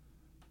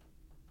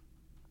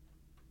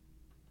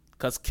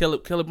 Because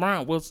Kelly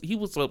Bryant was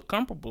a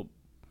comparable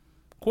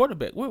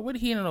quarterback. Where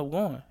did he end up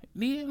going?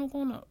 Did he end up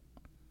going up?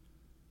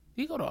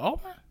 Did he go to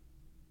Auburn?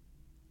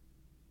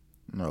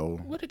 No.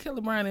 Where did Kelly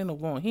Bryant end up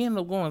going? He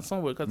ended up going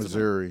somewhere.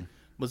 Missouri.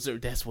 Missouri,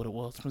 that's what it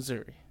was.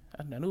 Missouri.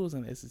 I knew it was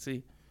in the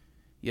SEC.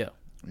 Yeah.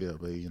 Yeah,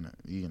 but he in the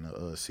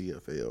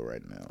CFL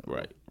right now.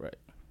 Right.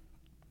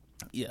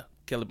 Yeah,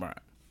 Kelly Bryant.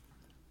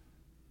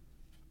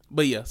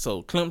 But yeah,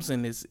 so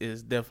Clemson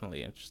is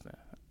definitely interesting.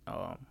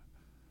 I'm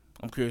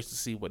curious to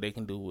see what they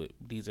can do with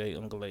DJ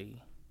Uiagalelei.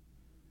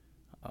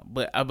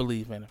 But I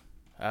believe in him.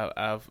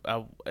 I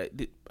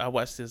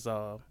watched his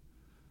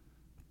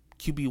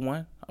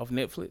QB1 of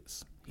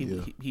Netflix.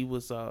 He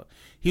was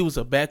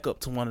a backup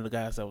to one of the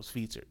guys that was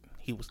featured.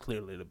 He was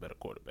clearly the better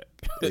quarterback.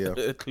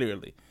 Yeah.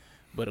 Clearly.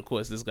 But of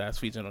course this guy's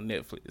featured on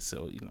Netflix,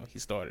 so he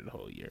started the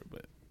whole year,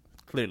 but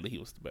clearly he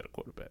was the better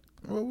quarterback.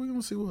 Well, we're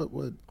gonna see what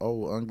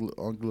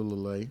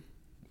Uiagalelei.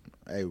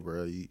 Hey,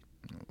 bro, we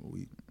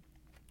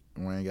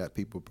ain't got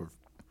people.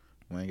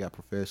 We ain't got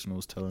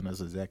professionals telling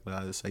us exactly how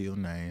to say your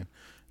name.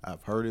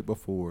 I've heard it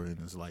before, and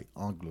it's like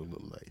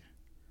Uiagalelei.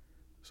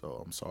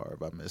 So I'm sorry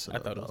if I mess it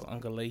up. I thought it was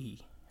Uiagalelei.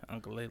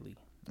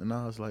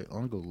 No, it's like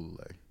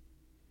Uiagalelei.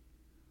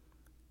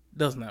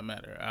 Does not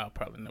matter. I'll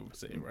probably never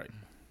say it right.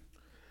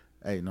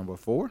 Hey, number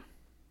 4,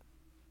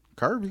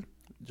 Kirby.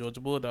 Georgia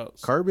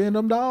Bulldogs. Kirby and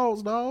them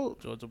dogs, dog.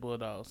 Georgia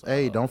Bulldogs.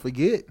 Hey, don't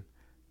forget,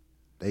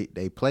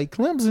 they play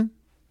Clemson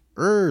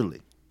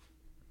early.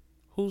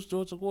 Who's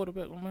Georgia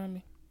quarterback? Remind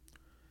me.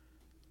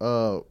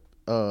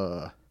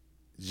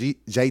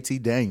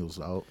 JT Daniels,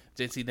 dog.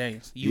 JT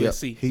Daniels, Yep.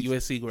 USC,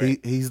 USC grad.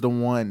 He's the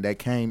one that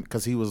came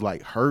because he was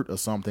like hurt or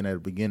something at the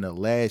beginning of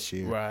last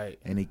year. Right.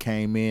 And he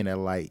came in at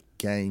like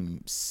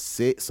game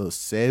 6 or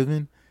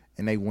 7,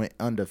 and they went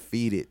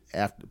undefeated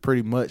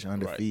pretty much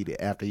undefeated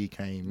after he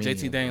came in.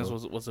 JT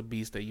Daniels was a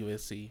beast at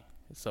USC.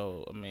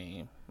 So, I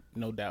mean,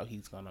 no doubt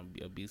he's going to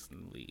be a beast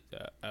in the league.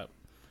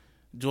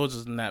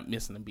 Georgia's not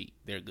missing a beat.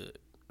 They're good.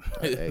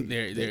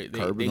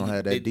 Kirby gonna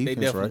have that defense, they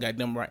definitely right? got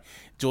them right.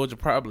 Georgia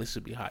probably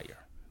should be higher,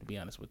 to be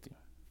honest with you.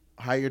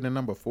 Higher than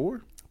number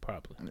 4?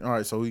 Probably. All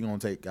right, so we're going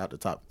to take out the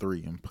top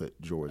 3 and put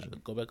Georgia.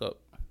 Go back up.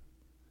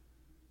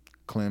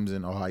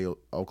 Clemson, Ohio,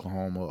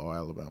 Oklahoma, or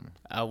Alabama.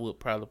 I would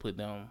probably put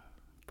them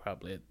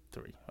probably at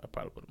 3. I'd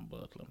probably put them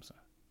above Clemson.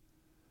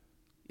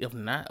 If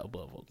not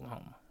above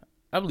Oklahoma.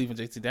 I believe in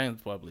JT Daniels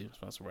before I believe in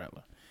Spencer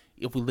Rattler.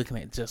 If we're looking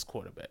at just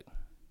quarterback.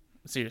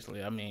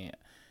 Seriously, I mean,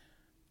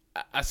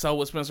 I saw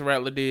what Spencer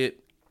Rattler did.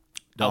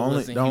 The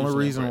only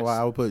reason why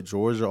I would put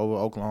Georgia over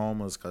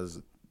Oklahoma is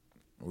because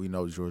we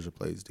know Georgia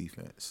plays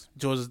defense.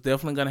 Georgia's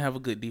definitely going to have a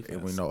good defense.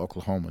 And we know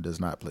Oklahoma does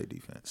not play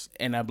defense.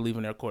 And I believe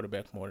in their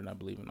quarterback more than I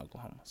believe in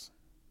Oklahoma's.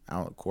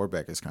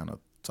 Quarterback is kind of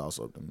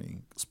toss-up to me.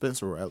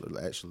 Spencer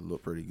Rattler actually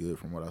looked pretty good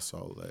from what I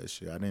saw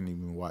last year. I didn't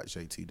even watch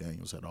JT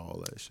Daniels at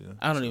all last year.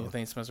 I don't even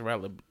think Spencer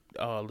Rattler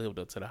lived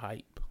up to the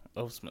hype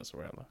of Spencer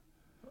Rattler.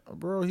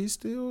 Bro, he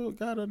still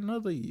got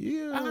another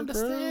year. I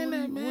understand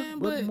that, man.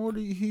 What more do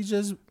he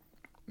just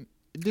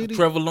did?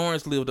 Trevor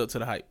Lawrence lived up to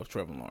the hype of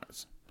Trevor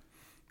Lawrence.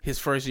 His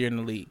first year in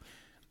the league.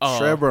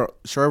 Trevor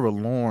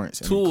Lawrence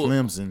and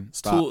Clemson.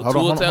 Stop.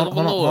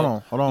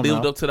 Hold on.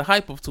 Lived up to the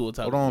hype of Tua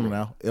Tagovailoa. Hold on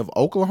now. If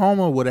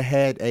Oklahoma would have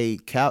had a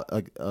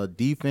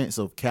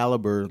defensive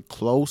caliber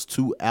close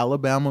to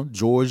Alabama,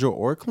 Georgia,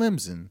 or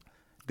Clemson,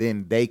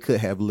 then they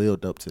could have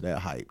lived up to that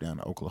hype down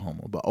in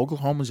Oklahoma. But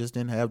Oklahoma just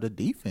didn't have the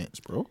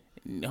defense, bro.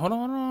 Hold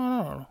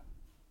on.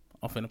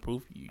 I'm finna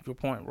prove your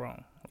point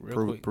wrong.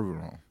 Real quick. Prove it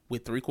wrong.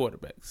 With 3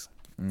 quarterbacks.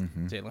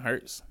 Jalen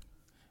Hurts,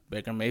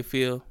 Baker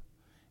Mayfield,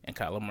 and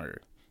Kyler Murray.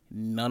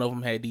 None of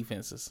them had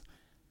defenses.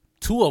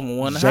 2 of them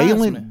won the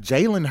Heisman.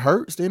 Jalen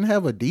Hurts didn't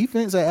have a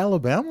defense at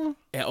Alabama?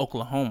 At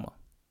Oklahoma.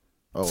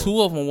 Oh.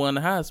 2 of them won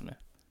the Heisman.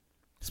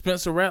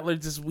 Spencer Rattler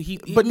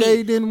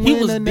they didn't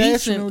win the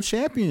national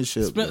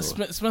championship.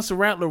 Spencer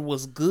Rattler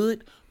was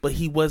good, but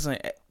he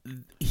wasn't.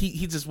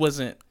 He just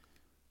wasn't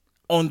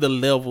on the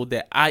level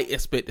that I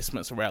expected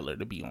Spencer Rattler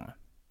to be on.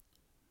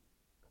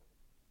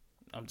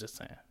 I'm just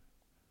saying.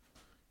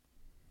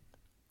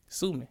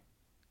 Sue me.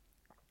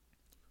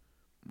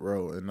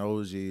 Bro, in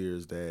those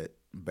years that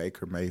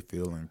Baker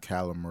Mayfield and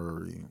Kyler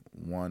Murray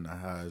won the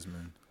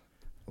Heisman,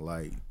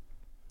 like,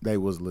 they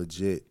was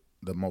legit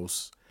the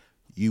most.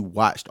 You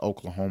watched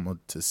Oklahoma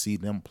to see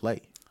them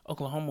play.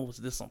 Oklahoma was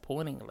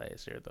disappointing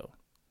last year, though.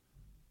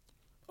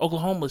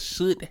 Oklahoma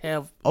should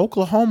have.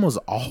 Oklahoma's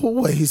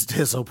always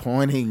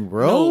disappointing,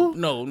 bro.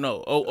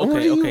 No.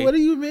 Okay. What do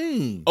you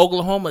mean?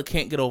 Oklahoma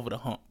can't get over the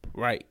hump,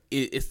 right?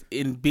 It's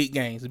in big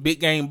games.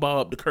 Big game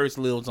Bob, the curse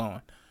lives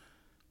on.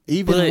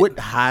 Even with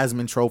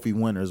Heisman Trophy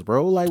winners,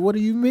 bro. Like, what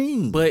do you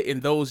mean? But in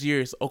those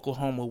years,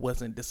 Oklahoma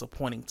wasn't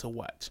disappointing to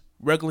watch.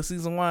 Regular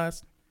season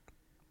wise,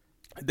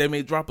 they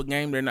may drop a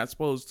game they're not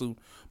supposed to,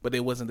 but they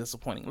wasn't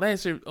disappointing.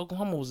 Last year,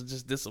 Oklahoma was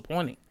just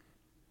disappointing.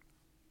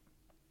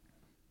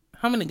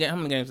 How many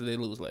games did they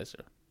lose last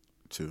year?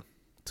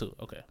 2.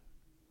 Okay.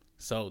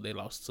 So they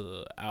lost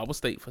to Iowa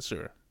State for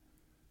sure.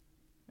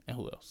 And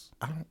who else?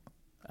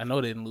 I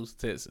know they didn't lose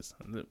to Texas.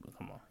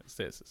 Come on, it's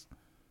Texas.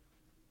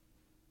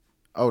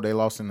 Oh, they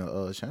lost in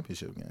the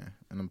championship game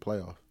in the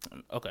playoff.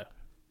 Okay.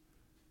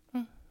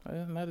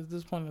 Not as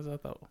disappointing as I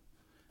thought.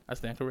 I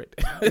stand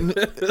corrected.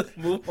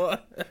 Move on.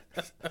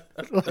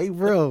 Like,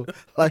 bro,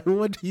 like, what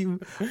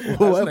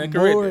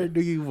more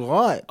do you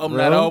want? I'm bro?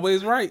 not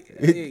always right,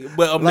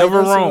 but I'm like, never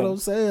that's wrong. What I'm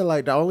saying,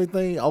 like, the only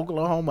thing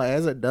Oklahoma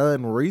hasn't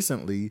done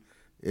recently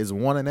is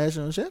won a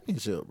national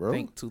championship, bro. I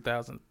think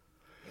 2000.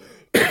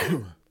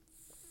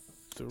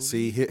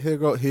 See,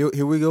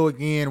 here we go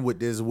again with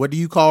this. What do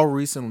you call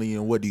recently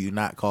and what do you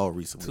not call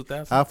recently?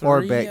 2003, how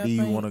far back do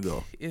you want to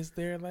go? Is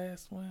their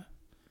last one?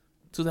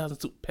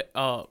 2002.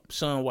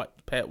 Sean White.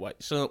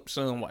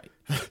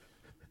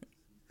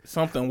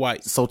 Something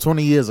White. So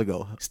 20 years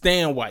ago.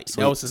 Stan White.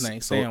 That was his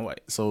name. Stan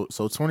White. So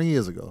 20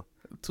 years ago.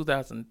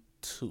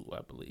 2002, I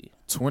believe.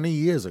 20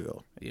 years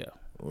ago. Yeah.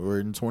 We're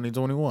in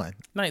 2021.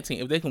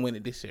 19. If they can win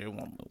it this year, it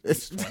won't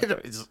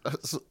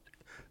move.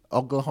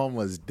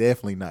 Oklahoma is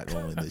definitely not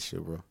going to win this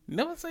year, bro.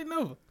 Never say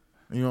never.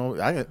 You know,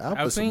 I'll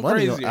put some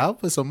money. I'll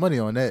put some money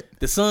on that.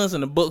 The Suns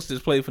and the Bucks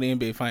just played for the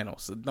NBA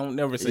Finals, so don't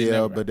never say never.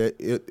 Yeah, but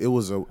it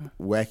was a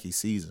wacky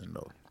season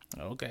though.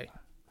 Okay.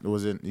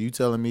 Was it you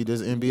telling me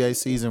this NBA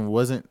season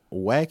wasn't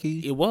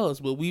wacky? It was,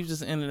 but we've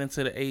just entered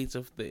into the age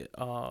of the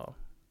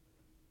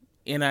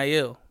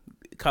NIL.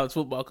 College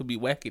football could be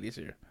wacky this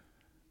year.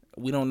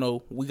 We don't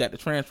know. We got the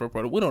transfer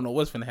portal. We don't know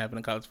what's going to happen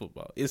in college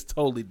football. It's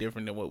totally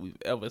different than what we've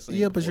ever seen.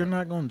 Yeah, but before. you're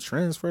not going to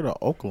transfer to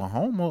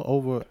Oklahoma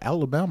over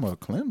Alabama or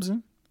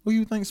Clemson. Who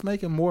you think's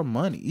making more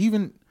money?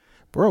 Even,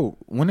 bro,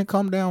 when it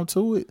come down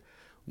to it,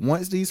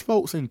 once these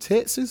folks in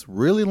Texas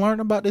really learn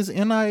about this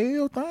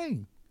NIL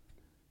thing,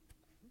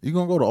 you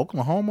gonna go to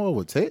Oklahoma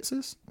over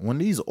Texas when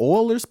these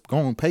Oilers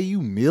gonna pay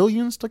you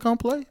millions to come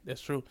play?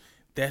 That's true.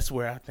 That's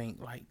where I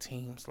think like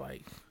teams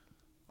like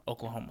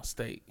Oklahoma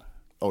State,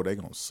 Oh, they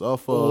gonna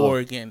suffer.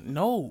 Oregon,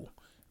 no,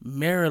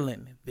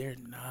 Maryland, they're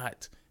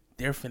not.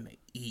 They're finna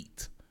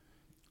eat.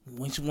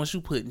 Once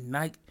you put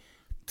Nike,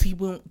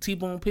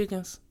 T-Bone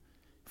Pickens,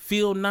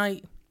 Phil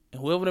Knight,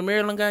 and whoever the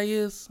Maryland guy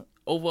is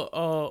over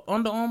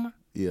Under Armour,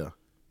 Yeah.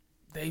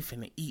 they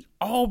finna eat.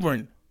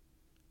 Auburn,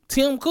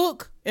 Tim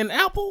Cook and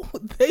Apple,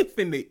 they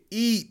finna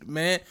eat,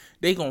 man.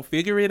 They gonna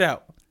figure it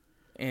out,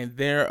 and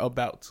they're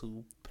about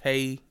to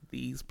pay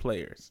these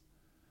players.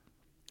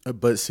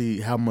 But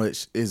see, how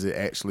much is it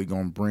actually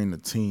gonna bring the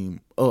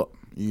team up?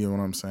 You know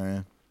what I'm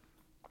saying?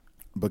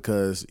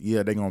 Because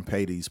yeah, they're gonna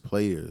pay these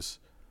players,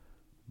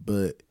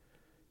 but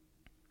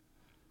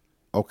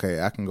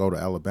okay, I can go to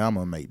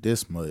Alabama and make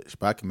this much,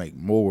 but I can make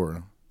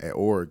more at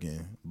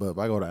Oregon. But if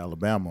I go to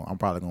Alabama, I'm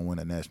probably gonna win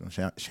a national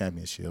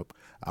championship.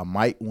 I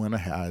might win a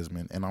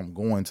Heisman, and I'm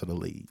going to the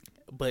league.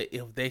 But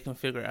if they can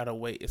figure out a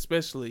way,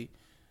 especially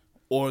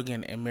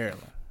Oregon and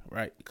Maryland,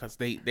 right? Because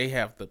they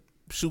have the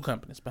shoe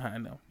companies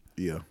behind them.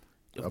 Yeah,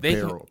 If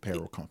apparel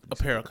companies.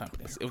 Apparel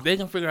companies. If they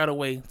can figure out a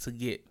way to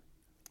get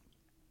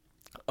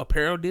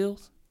apparel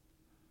deals,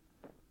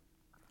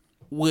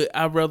 would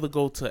I rather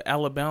go to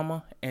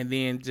Alabama and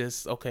then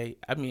just okay?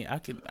 I mean, I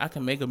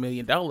can make $1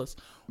 million, or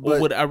But-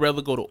 would I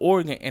rather go to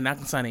Oregon and I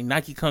can sign a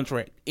Nike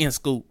contract in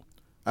school?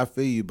 I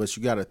feel you, but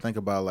you got to think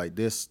about it like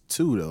this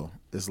too, though.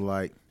 It's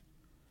like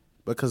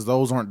because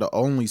those aren't the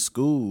only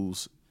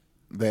schools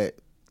that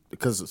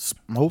because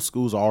most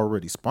schools are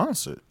already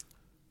sponsored.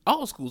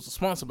 All schools are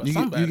sponsored by You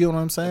somebody. get what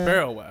I'm saying?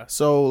 Apparel wise.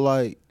 So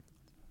like,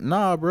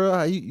 nah, bro,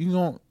 how you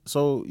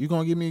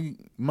gonna give me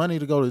money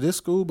to go to this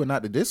school but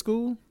not to this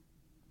school,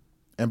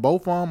 and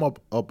both of them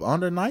up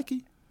under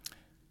Nike?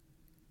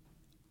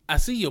 I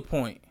see your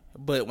point,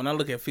 but when I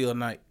look at Phil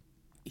Knight,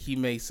 he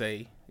may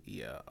say,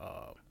 yeah,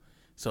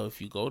 so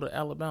if you go to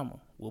Alabama,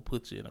 we'll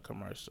put you in a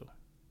commercial,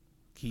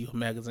 give you a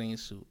magazine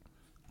shoot.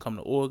 Come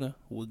to Oregon,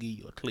 we'll give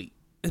you a cleat.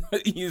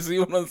 You see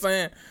what I'm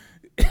saying?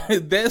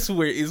 That's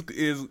where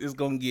it's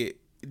going to get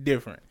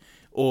different.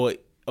 Or,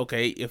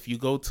 okay, if you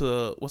go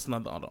to, what's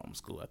another Under Armour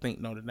school? I think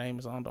Notre Dame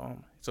is Under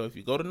Armour. So if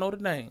you go to Notre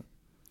Dame,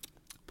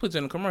 put you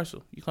in a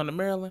commercial. You come to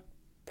Maryland,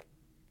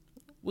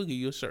 we'll give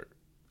you a shirt,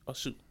 a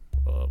shoe,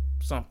 or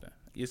something.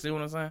 You see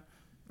what I'm saying?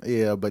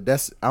 Yeah, but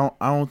I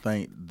don't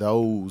think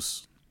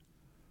those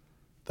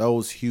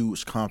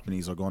huge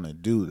companies are going to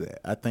do that.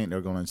 I think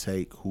they're going to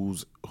take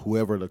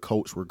whoever the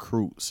coach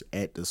recruits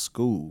at the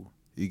school.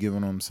 You get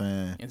what I'm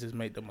saying? And just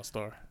make them a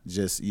star.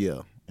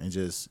 And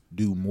just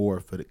do more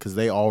for it because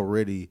they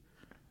already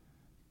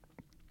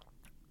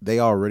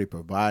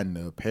providing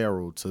the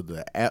apparel to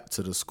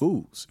the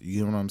schools.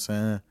 You know what I'm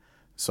saying?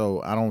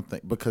 So I don't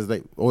think because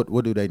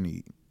what do they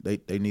need?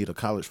 They need a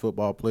college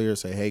football player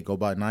say, hey, go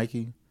buy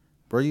Nike.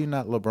 Bro, you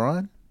not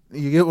LeBron?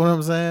 You get what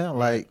I'm saying?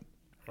 Like,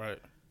 right.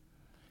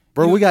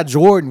 Bro, we got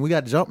Jordan, we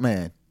got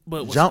Jumpman.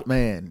 But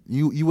Jumpman,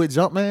 you with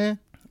Jumpman?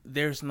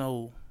 There's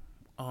no,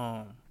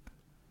 I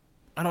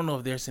don't know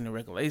if there's any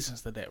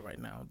regulations to that right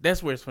now.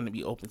 That's where it's going to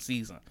be open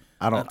season.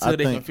 Until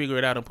they can figure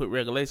it out and put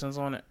regulations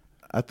on it.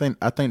 I think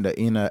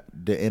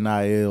the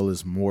NIL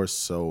is more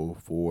so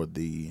for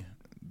the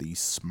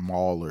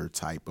smaller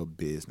type of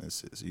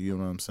businesses. You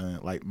know what I'm saying?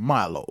 Like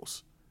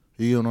Milo's.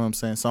 You know what I'm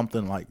saying?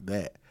 Something like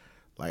that.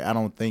 Like I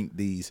don't think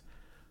these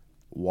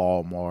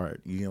Walmart,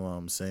 you know what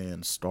I'm saying,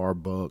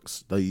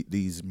 Starbucks,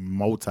 these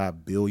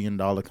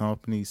multi-billion-dollar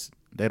companies,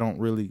 they don't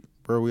really,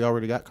 bro, we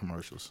already got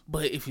commercials.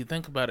 But if you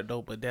think about it,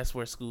 though, but that's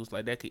where schools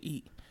like that could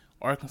eat.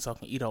 Arkansas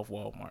can eat off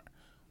Walmart.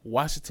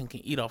 Washington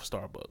can eat off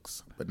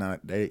Starbucks. But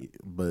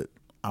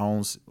I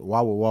don't,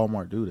 why would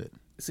Walmart do that?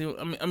 See,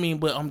 I mean,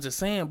 but I'm just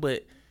saying,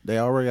 but they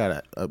already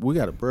got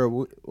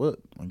bro, what,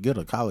 get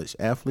a college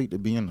athlete to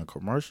be in a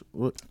commercial?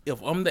 What?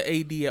 If I'm the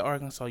AD at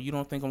Arkansas, you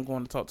don't think I'm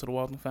going to talk to the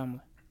Walton family?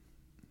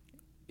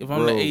 If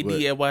I'm the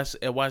AD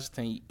at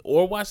Washington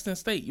or Washington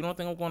State, you don't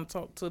think I'm going to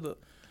talk to the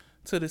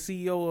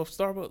CEO of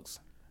Starbucks?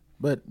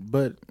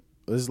 But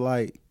it's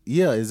like,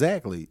 yeah,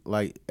 exactly.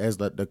 Like as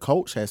the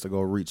coach has to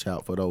go reach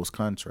out for those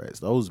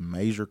contracts. Those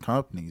major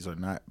companies are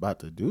not about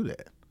to do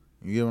that.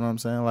 You get what I'm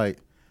saying? Like,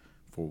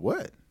 for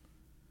what?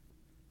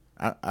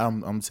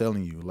 I'm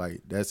telling you,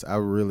 like I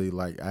really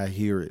like. I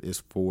hear it.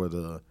 It's for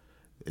the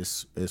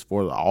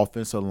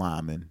offensive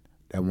lineman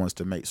that wants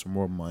to make some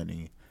more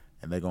money.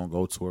 And they're going to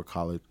go to a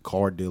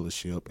car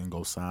dealership and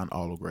go sign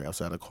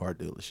autographs at a car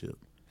dealership.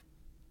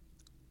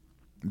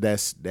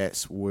 That's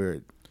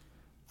where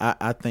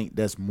I think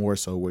that's more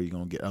so where you're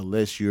going to get,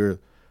 unless you're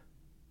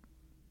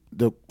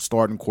the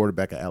starting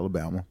quarterback at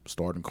Alabama,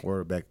 starting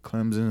quarterback at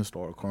Clemson,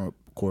 starting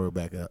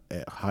quarterback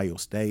at Ohio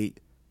State,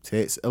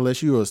 Texas.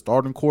 Unless you're a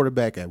starting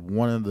quarterback at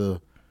one of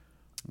the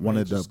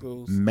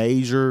schools,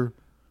 major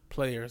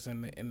players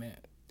in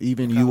that.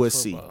 Even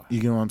USC. Football.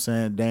 You get what I'm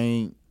saying? They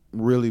ain't.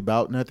 really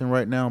about nothing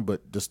right now.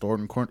 But the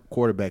starting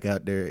quarterback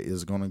out there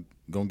is gonna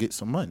get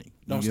some money.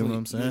 You get what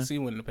I'm saying?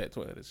 USC winning the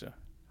Pac-12 this year.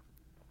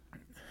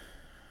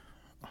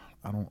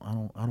 I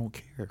don't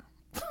care.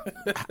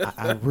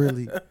 I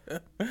really.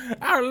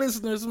 Our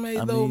listeners may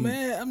though,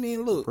 man. I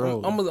mean, look,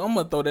 bro. I'm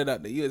gonna throw that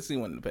out there.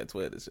 USC winning the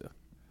Pac-12 this year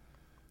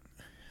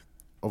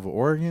Over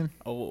Oregon?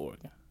 over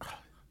Oregon.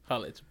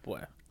 Holla at your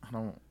boy. I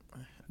don't.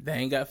 They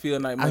ain't got Phil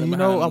Knight money You behind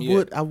know, them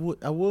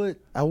yet.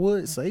 I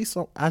would say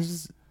so.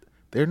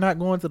 They're not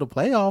going to the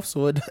playoffs,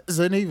 so it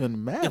doesn't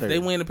even matter. If they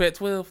win the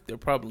Pac-12, they're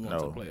probably going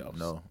to the playoffs.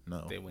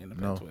 No. They win the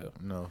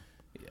Pac-12. No.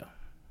 Yeah.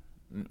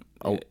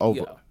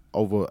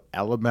 Over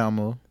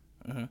Alabama,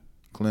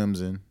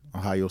 Clemson,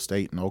 Ohio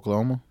State, and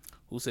Oklahoma.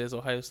 Who says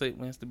Ohio State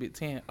wins the Big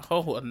Ten?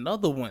 Oh,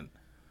 another one.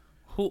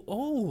 Who?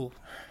 Oh.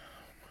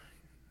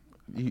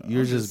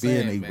 You're just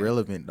being saying,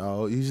 irrelevant,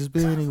 dog. You're just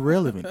being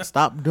irrelevant.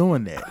 Stop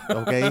doing that,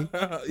 okay?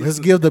 Let's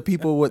give the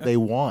people what they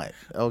want,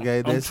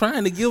 okay? I'm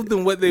trying to give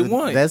them what they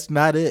want. That's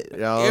not it,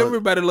 y'all.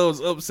 Everybody loves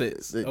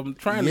upsets. I'm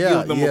trying to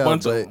give them a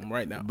bunch of them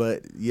right now.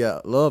 But yeah,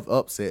 love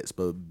upsets,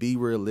 but be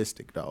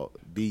realistic, dog.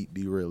 Be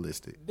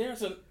realistic.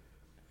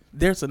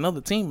 There's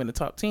another team in the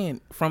top 10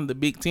 from the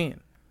Big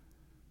Ten.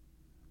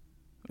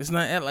 It's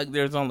not like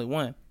there's only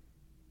one.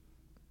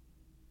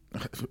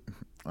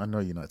 I know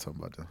you're not talking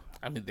about them.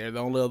 I mean, they're the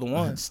only other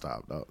ones.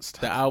 Stop, dog.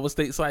 Stop. The Iowa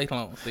State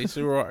Cyclones. They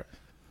sure are.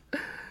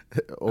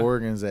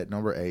 Oregon's at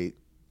number 8.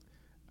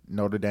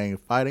 Notre Dame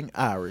Fighting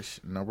Irish,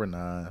 number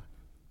 9.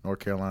 North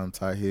Carolina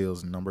Tar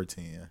Heels, number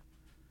 10.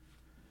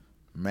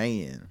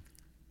 Man.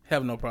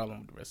 Have no problem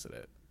with the rest of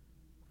that.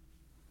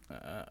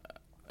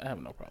 I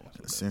have no problem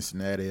with that.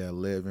 Cincinnati at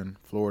 11.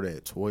 Florida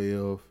at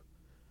 12.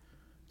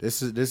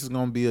 This is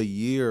going to be a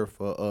year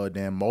for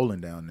Dan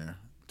Mullen down there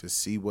to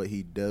see what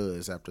he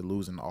does after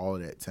losing all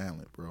of that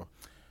talent, bro.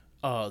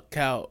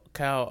 Kyle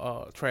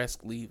Trask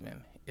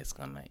leaving. It's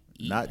gonna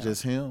eat Not him.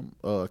 just him,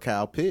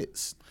 Kyle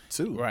Pitts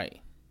too. Right.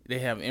 They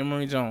have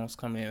Emory Jones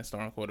coming in and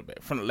starting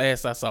quarterback. From the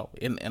last I saw,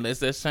 unless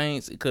that's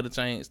changed, it could have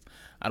changed.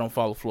 I don't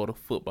follow Florida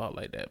football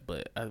like that,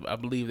 but I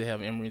believe they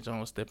have Emory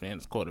Jones stepping in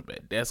as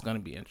quarterback. That's gonna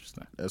be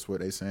interesting. That's what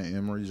they saying,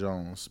 Emory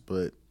Jones.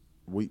 But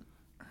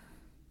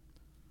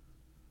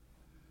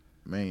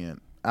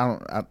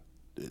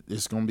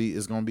it's gonna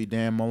be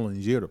Dan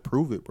Mullen's year to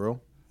prove it,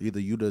 bro. Either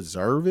you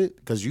deserve it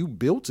because you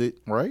built it,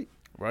 right?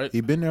 Right.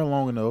 He been there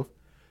long enough.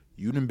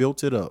 You done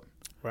built it up.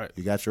 Right.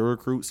 You got your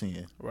recruits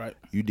in. Right.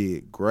 You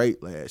did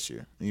great last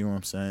year. You know what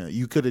I'm saying?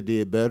 You could have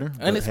did better.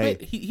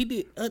 Unexpected.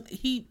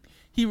 He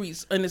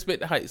reached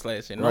unexpected heights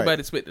last year. Nobody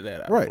expected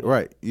that.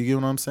 Right. You get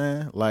what I'm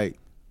saying? Like,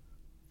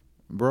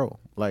 bro,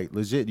 like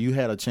legit, you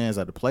had a chance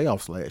at the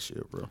playoffs last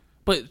year, bro.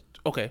 But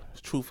okay,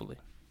 truthfully,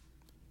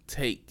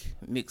 take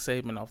Nick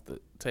Saban off the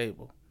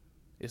table.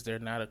 Is there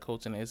not a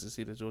coach in the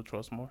SEC that you'll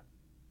trust more?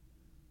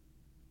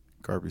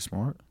 Kirby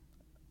Smart.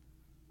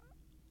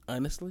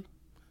 Honestly,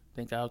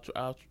 think I'll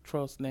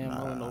trust Dan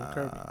Mullen over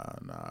Kirby.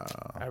 Nah.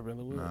 I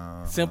really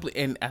will. Simply,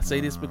 and I say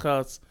this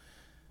because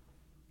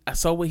I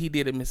saw what he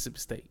did at Mississippi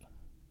State.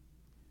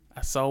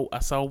 I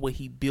saw what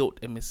he built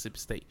at Mississippi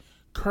State.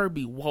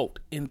 Kirby walked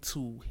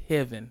into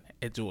heaven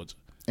at Georgia,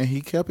 and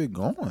he kept it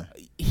going.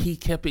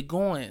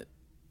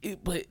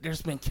 But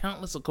there's been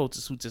countless of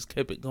coaches who just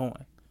kept it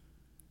going.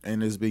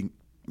 And it's been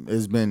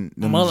them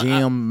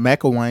Jim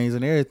McElwains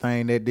and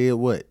everything that did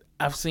what?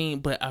 I've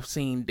seen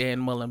Dan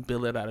Mullen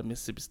build it out of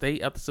Mississippi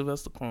State after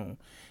Sylvester Croom,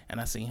 and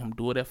I seen him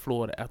do it at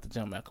Florida after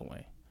Jim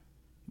McElwain.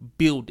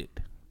 Build it.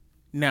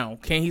 Now,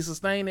 can he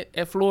sustain it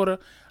at Florida?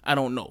 I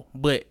don't know,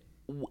 but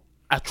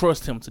I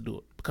trust him to do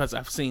it because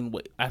I've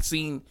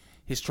seen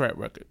his track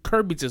record.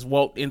 Kirby just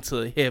walked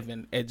into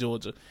heaven at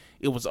Georgia.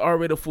 It was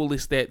already a fully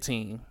stacked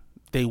team.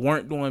 They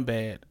weren't doing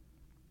bad.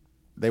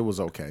 They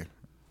was okay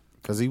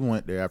because he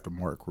went there after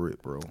Mark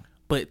Richt, bro.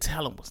 But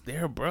talent was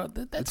there, bro.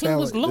 That team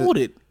was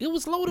loaded. It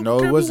was loaded when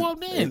Kirby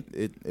walked in.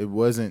 It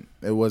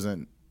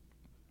wasn't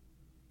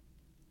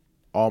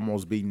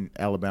almost beating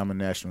Alabama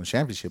national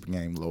championship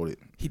game loaded.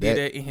 He did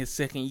that in his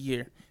second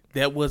year.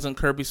 That wasn't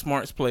Kirby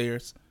Smart's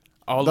players.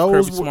 All of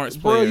Kirby Smart's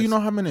players. Bro, you know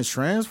how many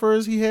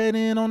transfers he had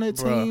in on that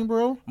team,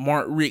 bro?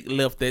 Mark Richt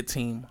left that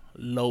team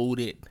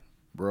loaded.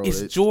 Bro,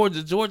 it's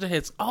Georgia. Georgia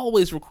has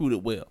always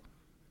recruited well.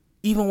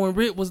 Even when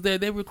Richt was there,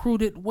 they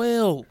recruited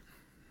well.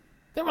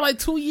 They were like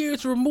 2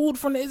 years removed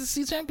from the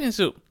SEC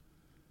championship.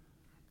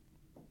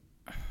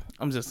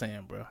 I'm just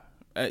saying, bro.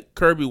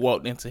 Kirby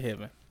walked into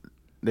heaven.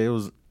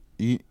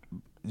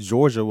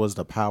 Georgia was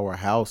the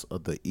powerhouse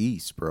of the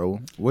East, bro.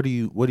 What do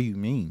you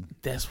mean?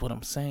 That's what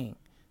I'm saying.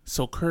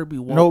 So Kirby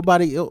walked.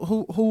 Nobody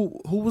who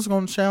was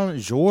going to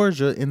challenge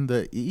Georgia in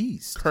the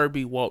East?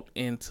 Kirby walked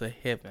into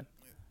heaven.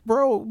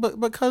 Bro, but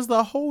because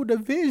the whole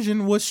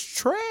division was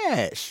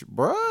trash,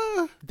 bro.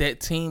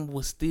 That team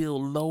was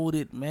still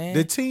loaded, man.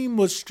 The team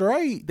was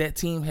straight. That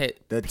team had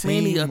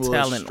plenty of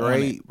talent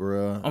straight, on it.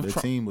 Bro. The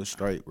team was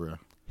straight, bro.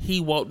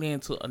 He walked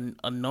into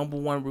a number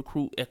one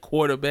recruit at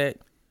quarterback.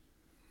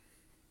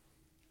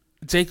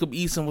 Jacob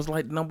Eason was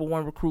like the number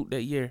one recruit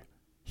that year.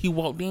 He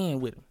walked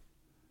in with him.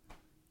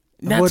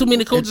 Not too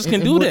many coaches can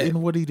do that.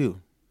 And what'd he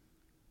do?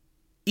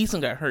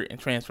 Eason got hurt and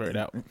transferred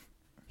out.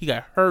 He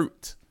got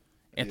hurt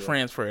and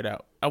transferred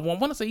out. I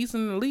want to say Eason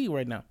in the league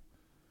right now.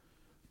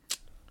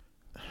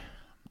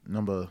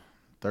 Number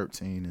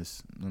 13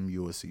 is them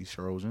USC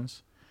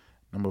Trojans.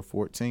 Number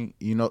 14,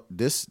 you know,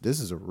 this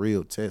is a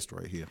real test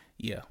right here.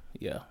 Yeah.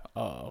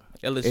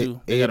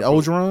 LSU. Ed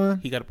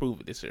Ogeron, he got to prove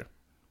it this year.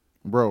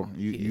 Bro,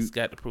 He's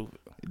got to prove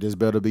it. This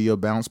better be your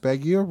bounce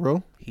back year,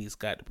 bro. He's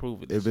got to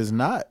prove it. If it's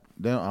not,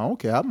 then I don't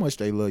care how much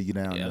they love you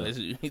down there.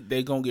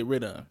 They gonna get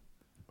rid of him.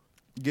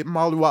 Get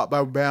mollywopped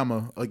by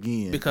Bama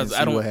again Because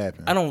and see what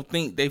happens. I don't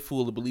think they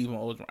fully believe in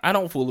Ogeron. I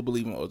don't fully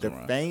believe in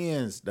Ogeron.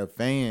 The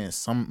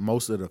fans,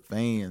 most of the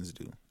fans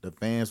do. The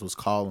fans was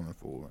calling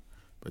for it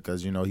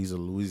because you know he's a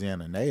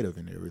Louisiana native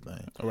and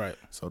everything. Right.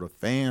 So the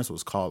fans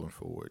was calling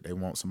for it. They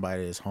want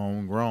somebody that's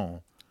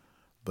homegrown.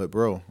 But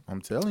bro,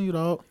 I'm telling you,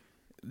 dog.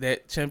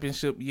 That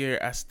championship year,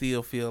 I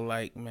still feel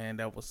like, man,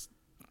 that was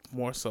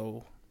more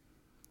so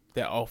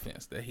that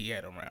offense that he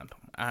had around him.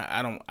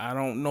 I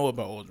don't know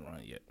about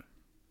Ogeron yet.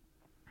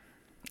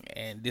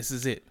 And this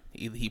is it.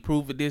 Either he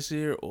proved it this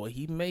year or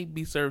he may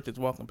be served his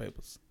walking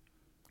papers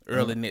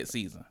early next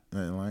season.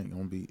 Ain't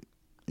gonna be,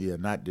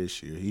 not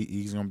this year.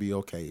 He's gonna be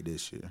okay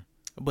this year.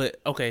 But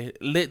okay,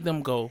 let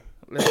them go.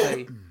 Let's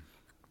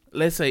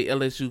say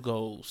LSU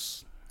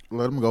goes.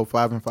 Let them go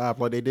 5-5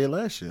 like they did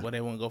last year. Well,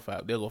 they won't go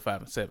 5. They'll go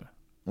 5-7.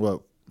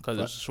 Well, because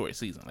it was a short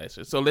season last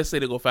year. So let's say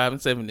they go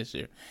 5-7 this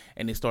year,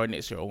 and they start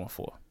next year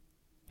 0-4.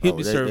 He'll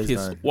be served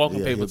his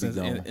walking papers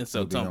in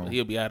September.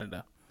 He'll be out of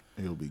there.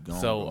 He'll be gone.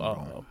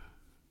 So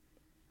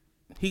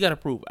he got to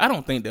prove. I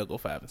don't think they'll go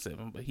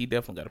 5-7, but he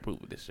definitely got to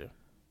prove it this year.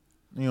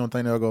 You don't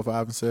think they'll go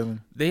 5-7?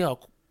 They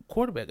all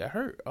quarterback got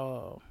hurt.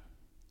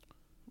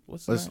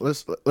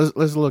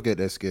 Let's look at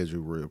that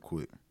schedule real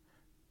quick.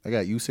 I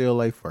got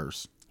UCLA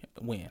first.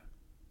 When?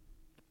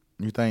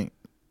 You think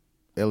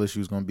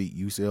LSU's gonna beat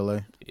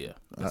UCLA? Yeah,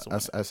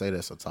 I say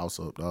that's a toss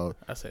up, dog.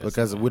 I say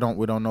because we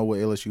don't know what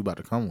LSU about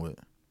to come with.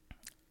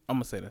 I'm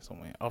gonna say that's a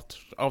win. Off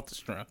the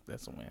strength,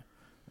 that's a win.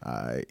 All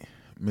right,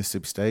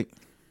 Mississippi State.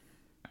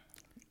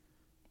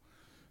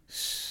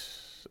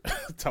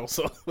 Toss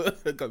up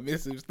because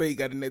Mississippi State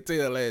got in that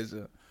tail last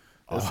year.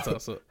 That's a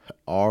toss up.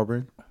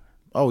 Auburn.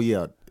 Oh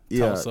yeah.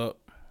 Toss up.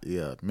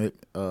 Yeah. With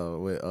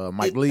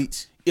Mike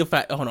Leach. If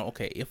I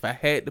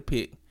had to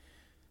pick,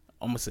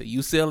 I'm gonna say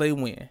UCLA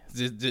win,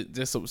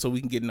 just so we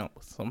can get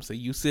numbers. So I'm gonna say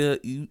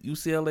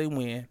UCLA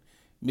win,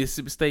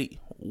 Mississippi State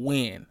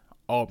win,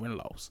 Auburn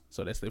loss.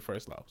 So that's their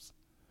first loss.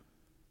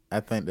 I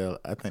think they'll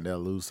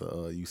lose to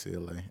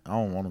UCLA. I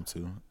don't want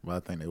them to, but I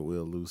think they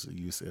will lose to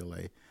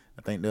UCLA.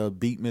 I think they'll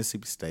beat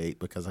Mississippi State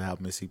because of how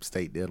Mississippi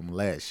State did them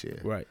last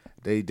year. Right.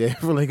 They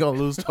definitely gonna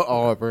lose to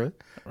Auburn.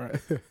 Right.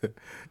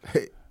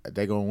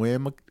 They gonna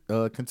win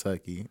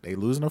Kentucky. They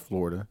losing to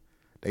Florida.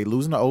 They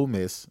losing to Ole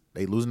Miss.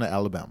 They losing to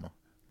Alabama.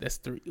 That's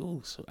 3.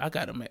 Ooh, so I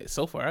got them at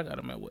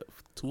what,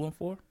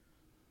 2-4?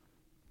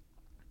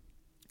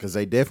 Because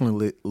they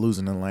definitely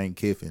losing to Lane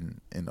Kiffin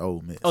and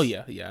Ole Miss. Oh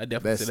yeah, I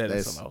definitely say that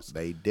as a loss.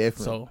 They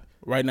definitely. So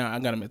right now I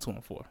got them at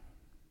 2-4.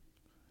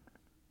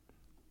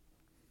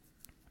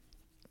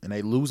 And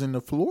they losing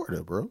to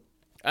Florida, bro.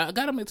 I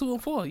got them at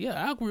 2-4.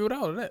 Yeah, I agree with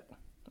all of that.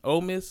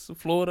 Ole Miss,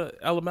 Florida,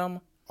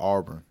 Alabama,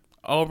 Auburn.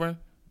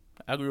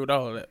 I agree with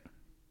all of that.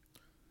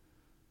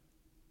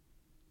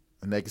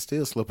 And they can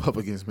still slip up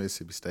against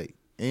Mississippi State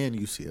and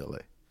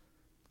UCLA.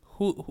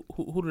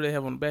 Who do they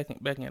have on the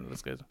back end of the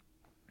schedule?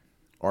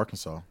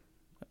 Arkansas.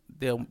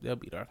 They'll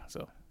beat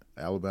Arkansas.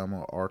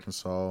 Alabama,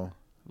 Arkansas.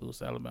 Lose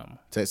to Alabama.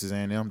 Texas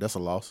A&M, that's a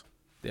loss.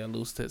 They'll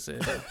lose to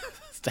Texas A&M.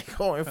 They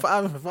going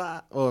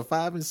 5-5 or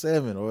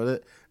 5-7 or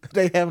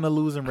they having a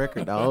losing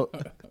record, dog.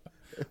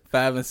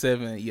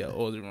 5-7, yeah,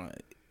 Ogeron.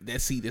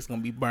 That seat is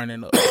gonna be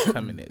burning up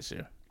coming next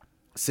year.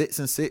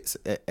 6-6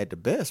 at the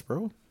best,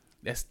 bro.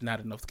 That's not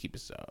enough to keep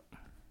his job.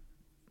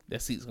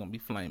 That seat's gonna be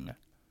flaming.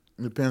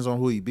 It depends on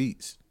who he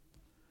beats.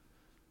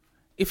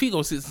 If he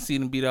goes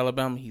 6-6 and beat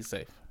Alabama, he's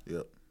safe.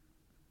 Yep.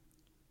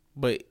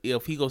 But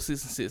if he goes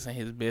 6-6 and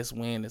his best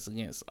win is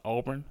against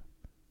Auburn,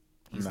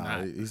 he's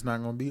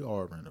not gonna beat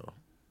Auburn though.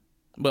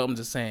 But I'm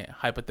just saying,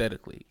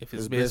 hypothetically, if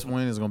his best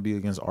win is gonna be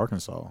against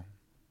Arkansas,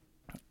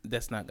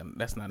 that's not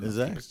enough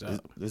to keep his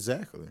job.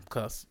 Exactly.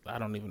 Because I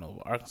don't even know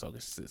if Arkansas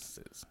gets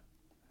 6-6.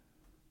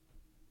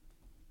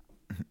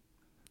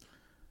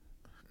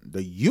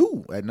 The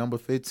U at number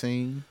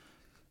 15.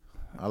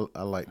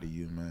 I like the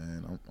U,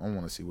 man. I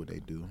want to see what they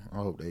do. I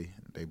hope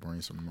they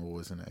bring some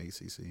noise in the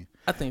ACC.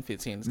 I think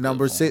 15 is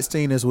number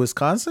 16 is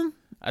Wisconsin.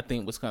 I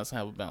think Wisconsin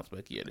have a bounce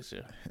back year this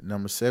year.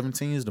 Number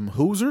 17 is them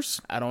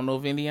Hoosiers. I don't know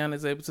if Indiana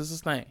is able to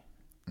sustain.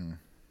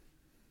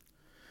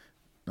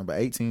 Number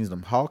 18 is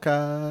them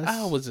Hawkeyes.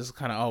 I was just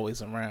kind of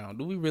always around.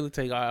 Do we really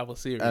take Iowa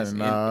serious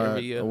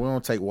every year? We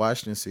don't take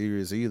Washington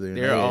serious either.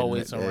 They're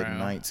always around. At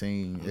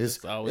 19. It's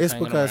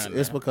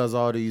because because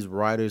all these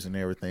writers and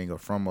everything are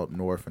from up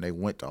north and they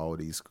went to all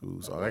these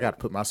schools. So I got to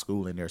put my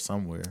school in there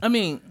somewhere. I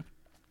mean,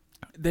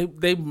 they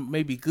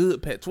may be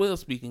good Pac-12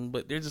 speaking,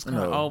 but they're just kind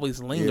of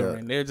always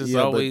lingering. They're just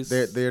always.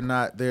 But they're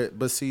not there.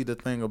 But see, the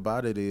thing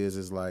about it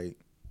is like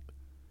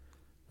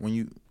when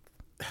you.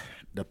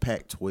 the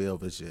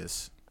Pac-12 is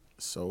just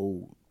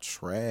so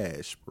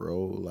trash, bro.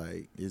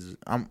 Like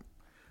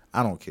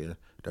I don't care.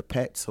 The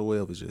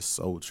Pac-12 is just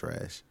so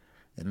trash,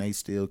 and they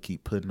still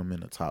keep putting them in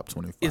the top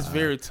 25. It's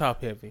very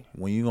top heavy.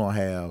 When you gonna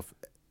have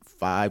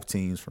 5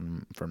 teams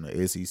from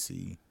the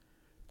SEC,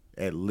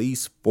 at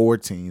least 4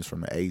 teams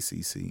from the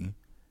ACC,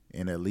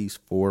 and at least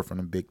 4 from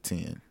the Big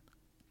Ten,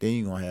 then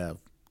you're gonna have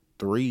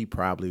 3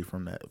 probably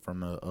from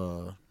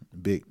the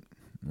Big.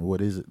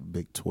 What is it?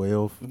 Big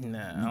 12? Nah,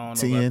 I don't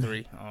 10? know about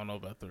 3. I don't know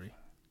about 3.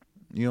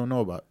 You don't know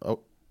about? Oh,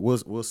 we'll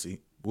see.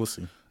 We'll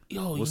see.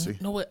 Yo, We'll see. you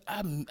know what?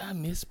 I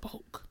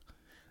misspoke.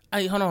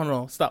 Hold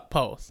on. Stop.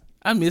 Pause.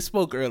 I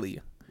misspoke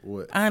earlier.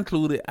 What? I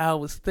included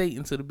Iowa State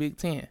into the Big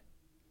 10.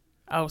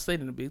 Iowa State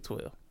in the Big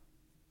 12.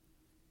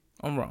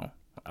 I'm wrong.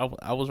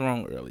 I was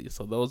wrong earlier.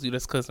 So those of you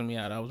that's cussing me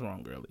out, I was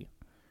wrong earlier.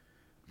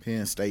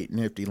 Penn State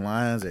Nifty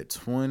Lions at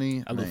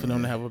 20. I look for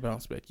them to have a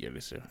bounce back year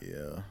this year.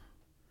 Yeah.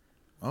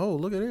 Oh,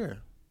 look at there.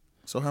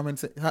 So how many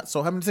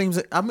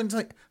teams? How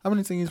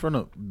many teams from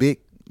the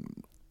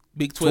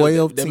Big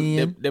 12,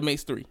 10? That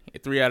makes 3.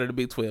 3 out of the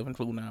Big 12,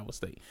 including Iowa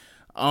State.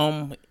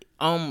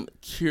 I'm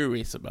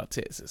curious about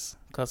Texas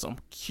because I'm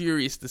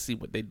curious to see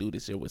what they do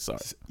this year with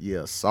Sark.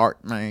 Yeah,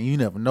 Sark, man, you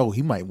never know.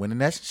 He might win the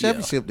national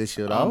championship this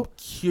year, I'm though.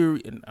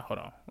 curious. Hold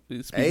on.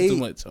 Speaking Hey, too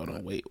much. Hold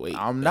on. Wait.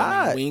 I'm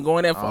not. We ain't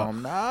going that far.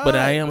 I'm not, but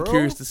I am bro.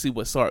 curious to see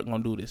what Sark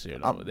gonna do this year,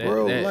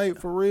 though. Like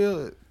for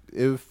real,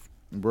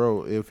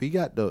 if he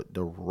got the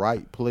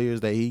right players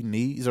that he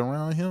needs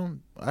around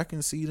him, I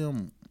can see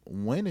them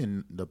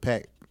winning the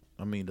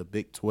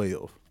Big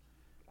 12.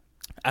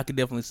 I could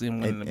definitely see him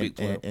winning the Big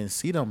 12. And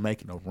see them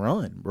making a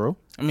run, bro.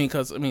 Think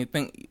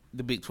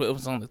the Big 12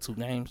 is only 2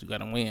 games you got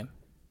to win.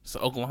 So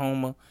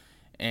Oklahoma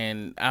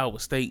and Iowa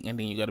State, and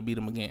then you got to beat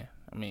them again.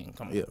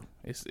 Come on. Yeah,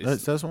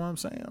 that's what I'm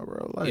saying,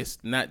 bro. Like, it's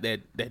not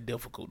that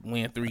difficult.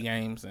 Win 3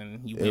 games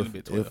and you win the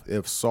Big 12.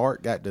 If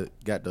Sark got the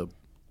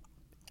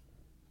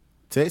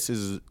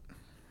Texas,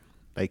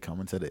 they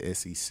coming to the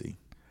SEC,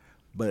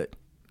 but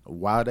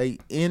while they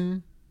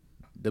in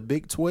the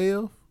Big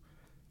 12,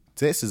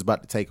 Texas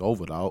about to take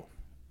over, dog.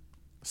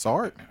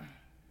 Sark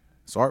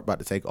about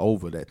to take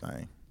over that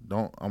thing.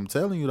 I'm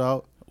telling you,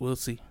 dog. We'll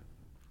see.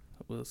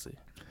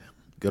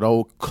 Good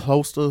old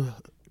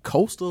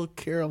Coastal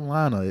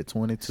Carolina at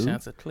 22.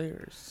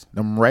 Chanticleers.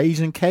 Them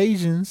Raging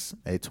Cajuns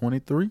at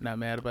 23. Not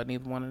mad about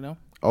neither one of them.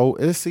 Oh,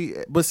 I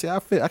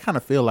kind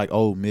of feel like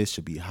Ole Miss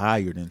should be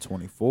higher than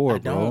 24,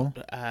 bro.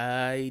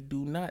 I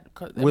do not.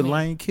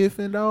 Lane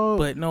Kiffin, dog.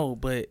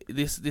 But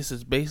this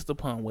is based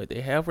upon what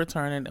they have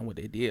returning and what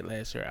they did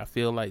last year. I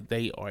feel like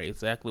they are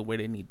exactly where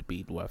they need to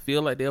be. Do I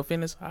feel like they'll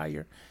finish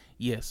higher?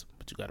 Yes,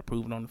 but you got to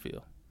prove it on the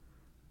field.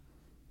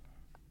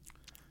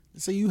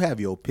 So you have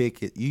your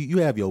pick. You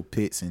have your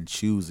picks and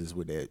chooses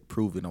with that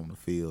prove it on the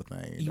field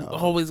thing. You dog.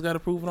 always got to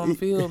prove it on the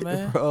field,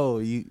 man.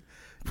 Bro,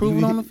 Prove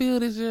it on the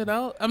field this year,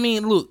 dog.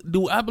 Look,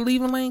 do I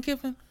believe in Lane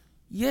Kiffin?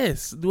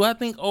 Yes. Do I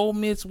think Ole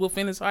Miss will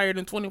finish higher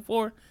than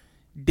 24?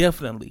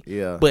 Definitely.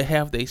 Yeah. But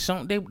have they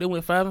shown they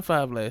went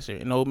 5-5 last year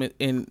in Ole Miss,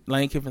 in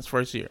Lane Kiffin's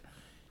first year?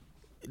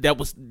 That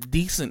was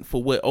decent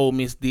for what Ole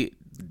Miss did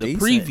the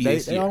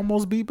previous year. They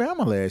almost beat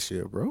Bama last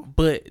year, bro.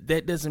 But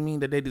that doesn't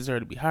mean that they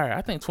deserve to be higher.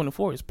 I think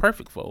 24 is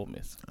perfect for Ole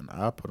Miss. And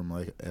I put them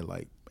at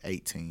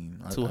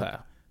 18. Too high.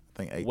 I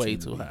think 18 way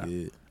too would be high.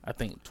 good. I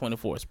think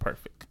 24 is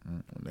perfect.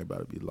 They about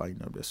to be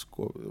lighting up that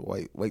score.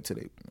 Wait till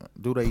they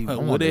do they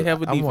even? Will they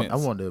have a defense? I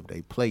wonder if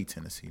they play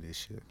Tennessee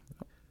this year.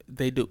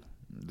 They do.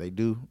 They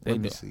do. They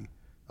Let me do. see.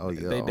 Oh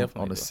yeah, They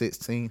definitely on the do.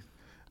 16th.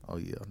 Oh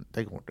yeah,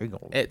 they going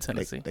At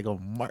Tennessee. They gonna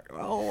mark.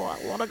 Oh,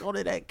 I want to go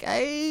to that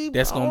game.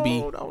 That's gonna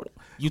be.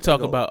 You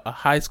talk about a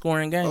high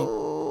scoring game.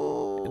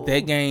 Oh.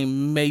 That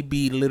game may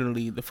be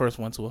literally the first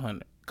one to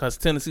 100 because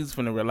Tennessee's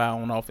going to rely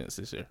on offense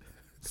this year,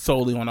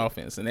 solely on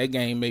offense, and that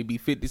game may be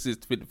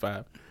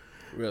 56-55.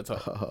 Real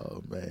talk.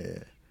 Oh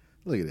man,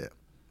 look at that.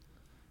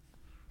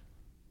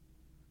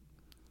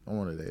 I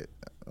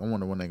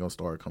wonder when they gonna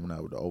start coming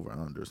out with the over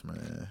unders,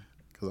 man.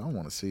 Because I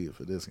want to see it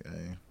for this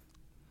game.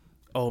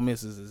 Ole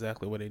Miss is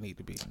exactly where they need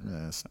to be.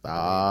 Man,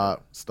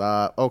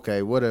 stop.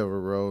 Okay,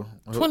 whatever, bro.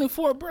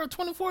 24, bro.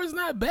 24 is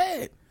not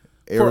bad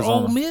Arizona. for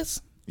Ole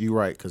Miss. You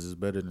right, because it's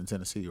better than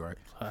Tennessee, right?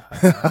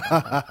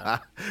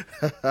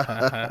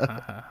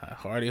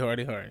 Hardy.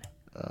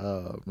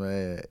 Oh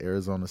man,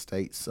 Arizona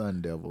State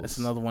Sun Devils. That's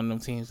another one of them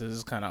teams that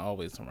is kind of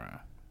always around.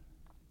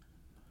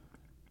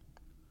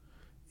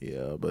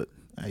 Yeah, but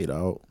hey,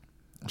 dog.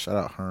 Shout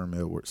out Herm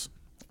Edwards.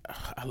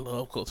 I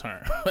love Coach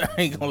Herm. I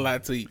ain't gonna lie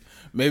to you.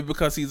 Maybe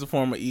because he's a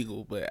former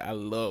Eagle, but I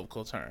love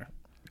Coach Herm.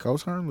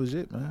 Coach Herm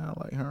legit, man.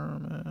 I like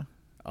Herm, man.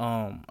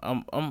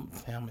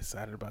 I'm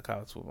excited about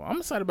college football. I'm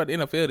excited about the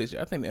NFL this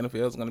year. I think the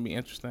NFL is going to be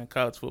interesting.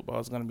 College football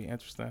is going to be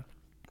interesting.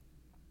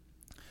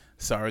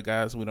 Sorry,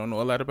 guys, we don't know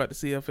a lot about the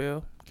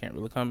CFL. Can't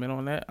really comment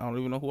on that. I don't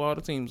even know who all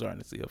the teams are in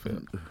the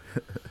CFL.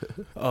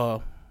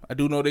 I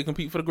do know they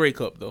compete for the Grey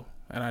Cup, though,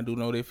 and I do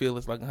know they feel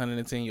it's like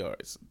 110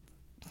 yards.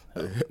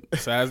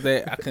 Besides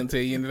that, I couldn't tell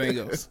you anything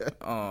else.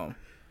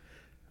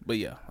 But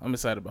yeah, I'm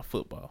excited about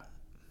football.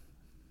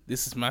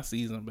 This is my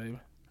season, baby.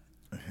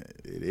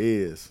 It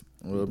is.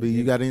 Well, B,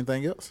 you got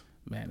anything else?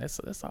 Man, that's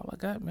all I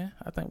got, man.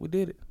 I think we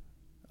did it.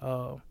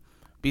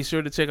 Be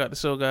sure to check out the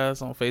show,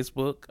 guys, on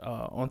Facebook,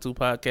 On2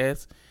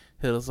 Podcast.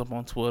 Hit us up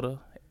on Twitter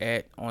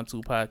at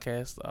On2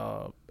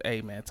 Podcast.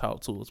 Hey, man,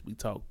 talk to us. We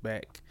talk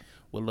back.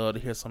 We'd love to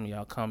hear some of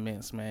y'all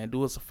comments, man.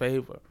 Do us a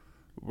favor.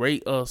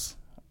 Rate us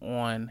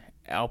on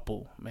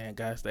Apple, man,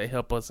 guys. They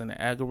help us in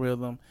the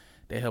algorithm.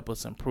 They help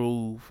us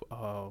improve.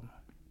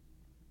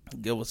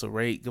 Give us a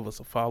rate. Give us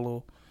a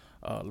follow.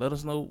 Let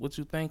us know what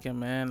you're thinking,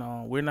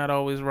 man. We're not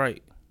always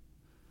right.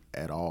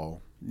 At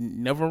all.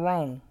 Never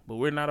wrong, but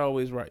we're not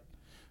always right.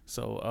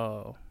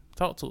 So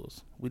talk to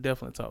us. We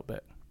definitely talk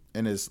back.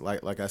 And it's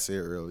like I said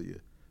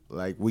earlier,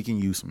 like we can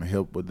use some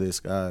help with this,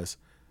 guys,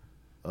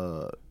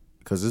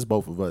 because it's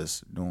both of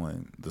us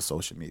doing the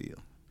social media.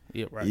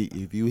 Yeah, right.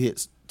 If you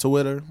hit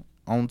Twitter,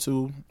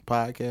 On2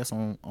 Podcast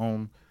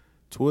on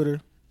Twitter,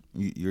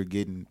 you're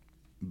getting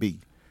B.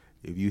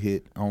 If you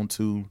hit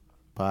On2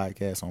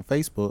 Podcast on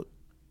Facebook,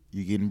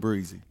 you're getting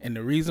Breezy. And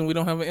the reason we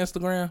don't have an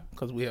Instagram,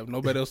 because we have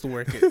nobody else to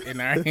work it,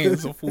 and our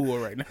hands are full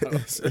right now.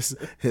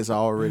 It's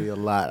already a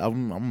lot.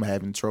 I'm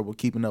having trouble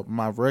keeping up with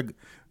my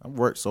I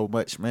work so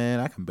much, man.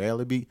 I can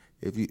barely be.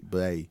 But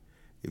hey,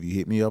 if you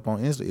hit me up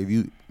on Insta,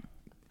 if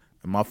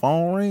my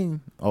phone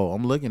ring,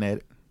 I'm looking at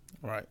it.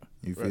 Right.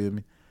 You feel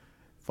me?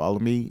 Follow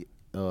me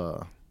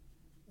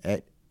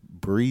at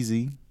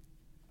Breezy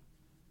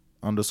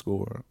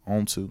 _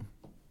 On2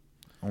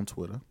 on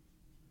Twitter.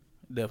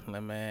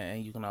 Definitely, man.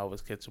 And you can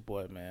always catch your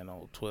boy, man,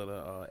 on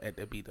Twitter at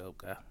the B-Dub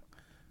guy. I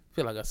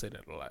feel like I say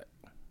that a lot,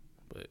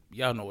 but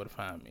y'all know where to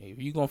find me.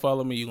 If you gonna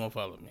follow me, you gonna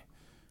follow me.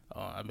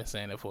 I've been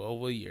saying that for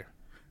over a year.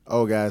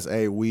 Oh, guys,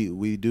 hey,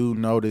 we do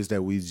notice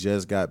that we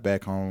just got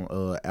back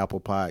on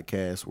Apple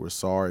Podcasts. We're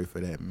sorry for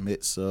that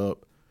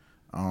mix-up,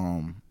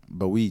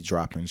 but we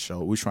dropping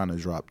show. We're trying to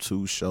drop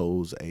 2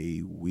 shows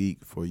a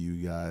week for you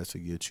guys to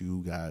get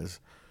you guys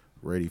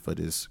ready for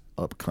this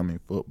upcoming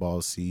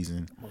football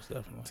season. Most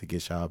definitely. To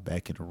get y'all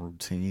back in the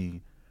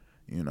routine,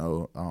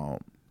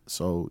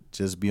 so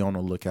just be on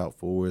the lookout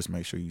for us.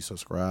 Make sure you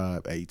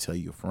subscribe. Hey, tell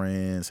your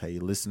friends. Hey,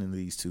 listening to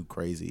these 2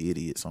 crazy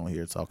idiots on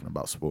here talking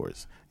about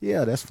sports.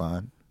 Yeah, that's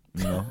fine.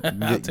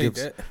 I'll take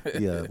that.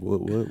 Yeah,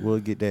 we'll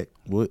get that.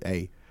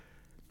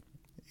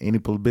 Any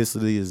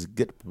publicity is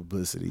good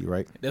publicity,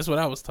 right? That's what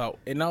I was taught.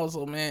 And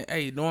also, man,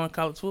 hey, during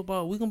college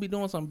football, we're going to be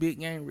doing some big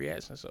game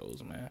reaction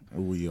shows, man.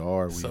 We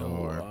are.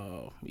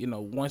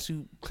 Once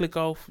you click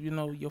off,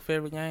 your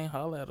favorite game,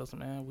 holler at us,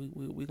 man.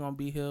 We going to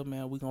be here,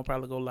 man. We're going to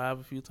probably go live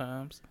a few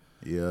times.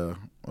 Yeah.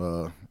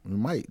 We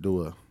might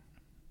do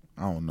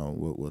I don't know.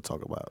 We'll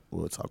talk about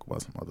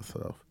some other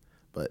stuff.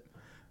 But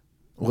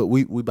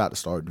we about to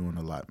start doing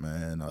a lot,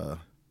 man.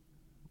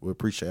 We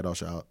appreciate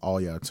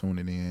all y'all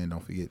tuning in.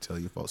 Don't forget to tell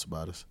your folks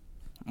about us.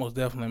 Most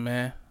definitely,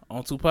 man.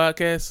 On2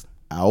 Podcast.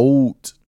 Out.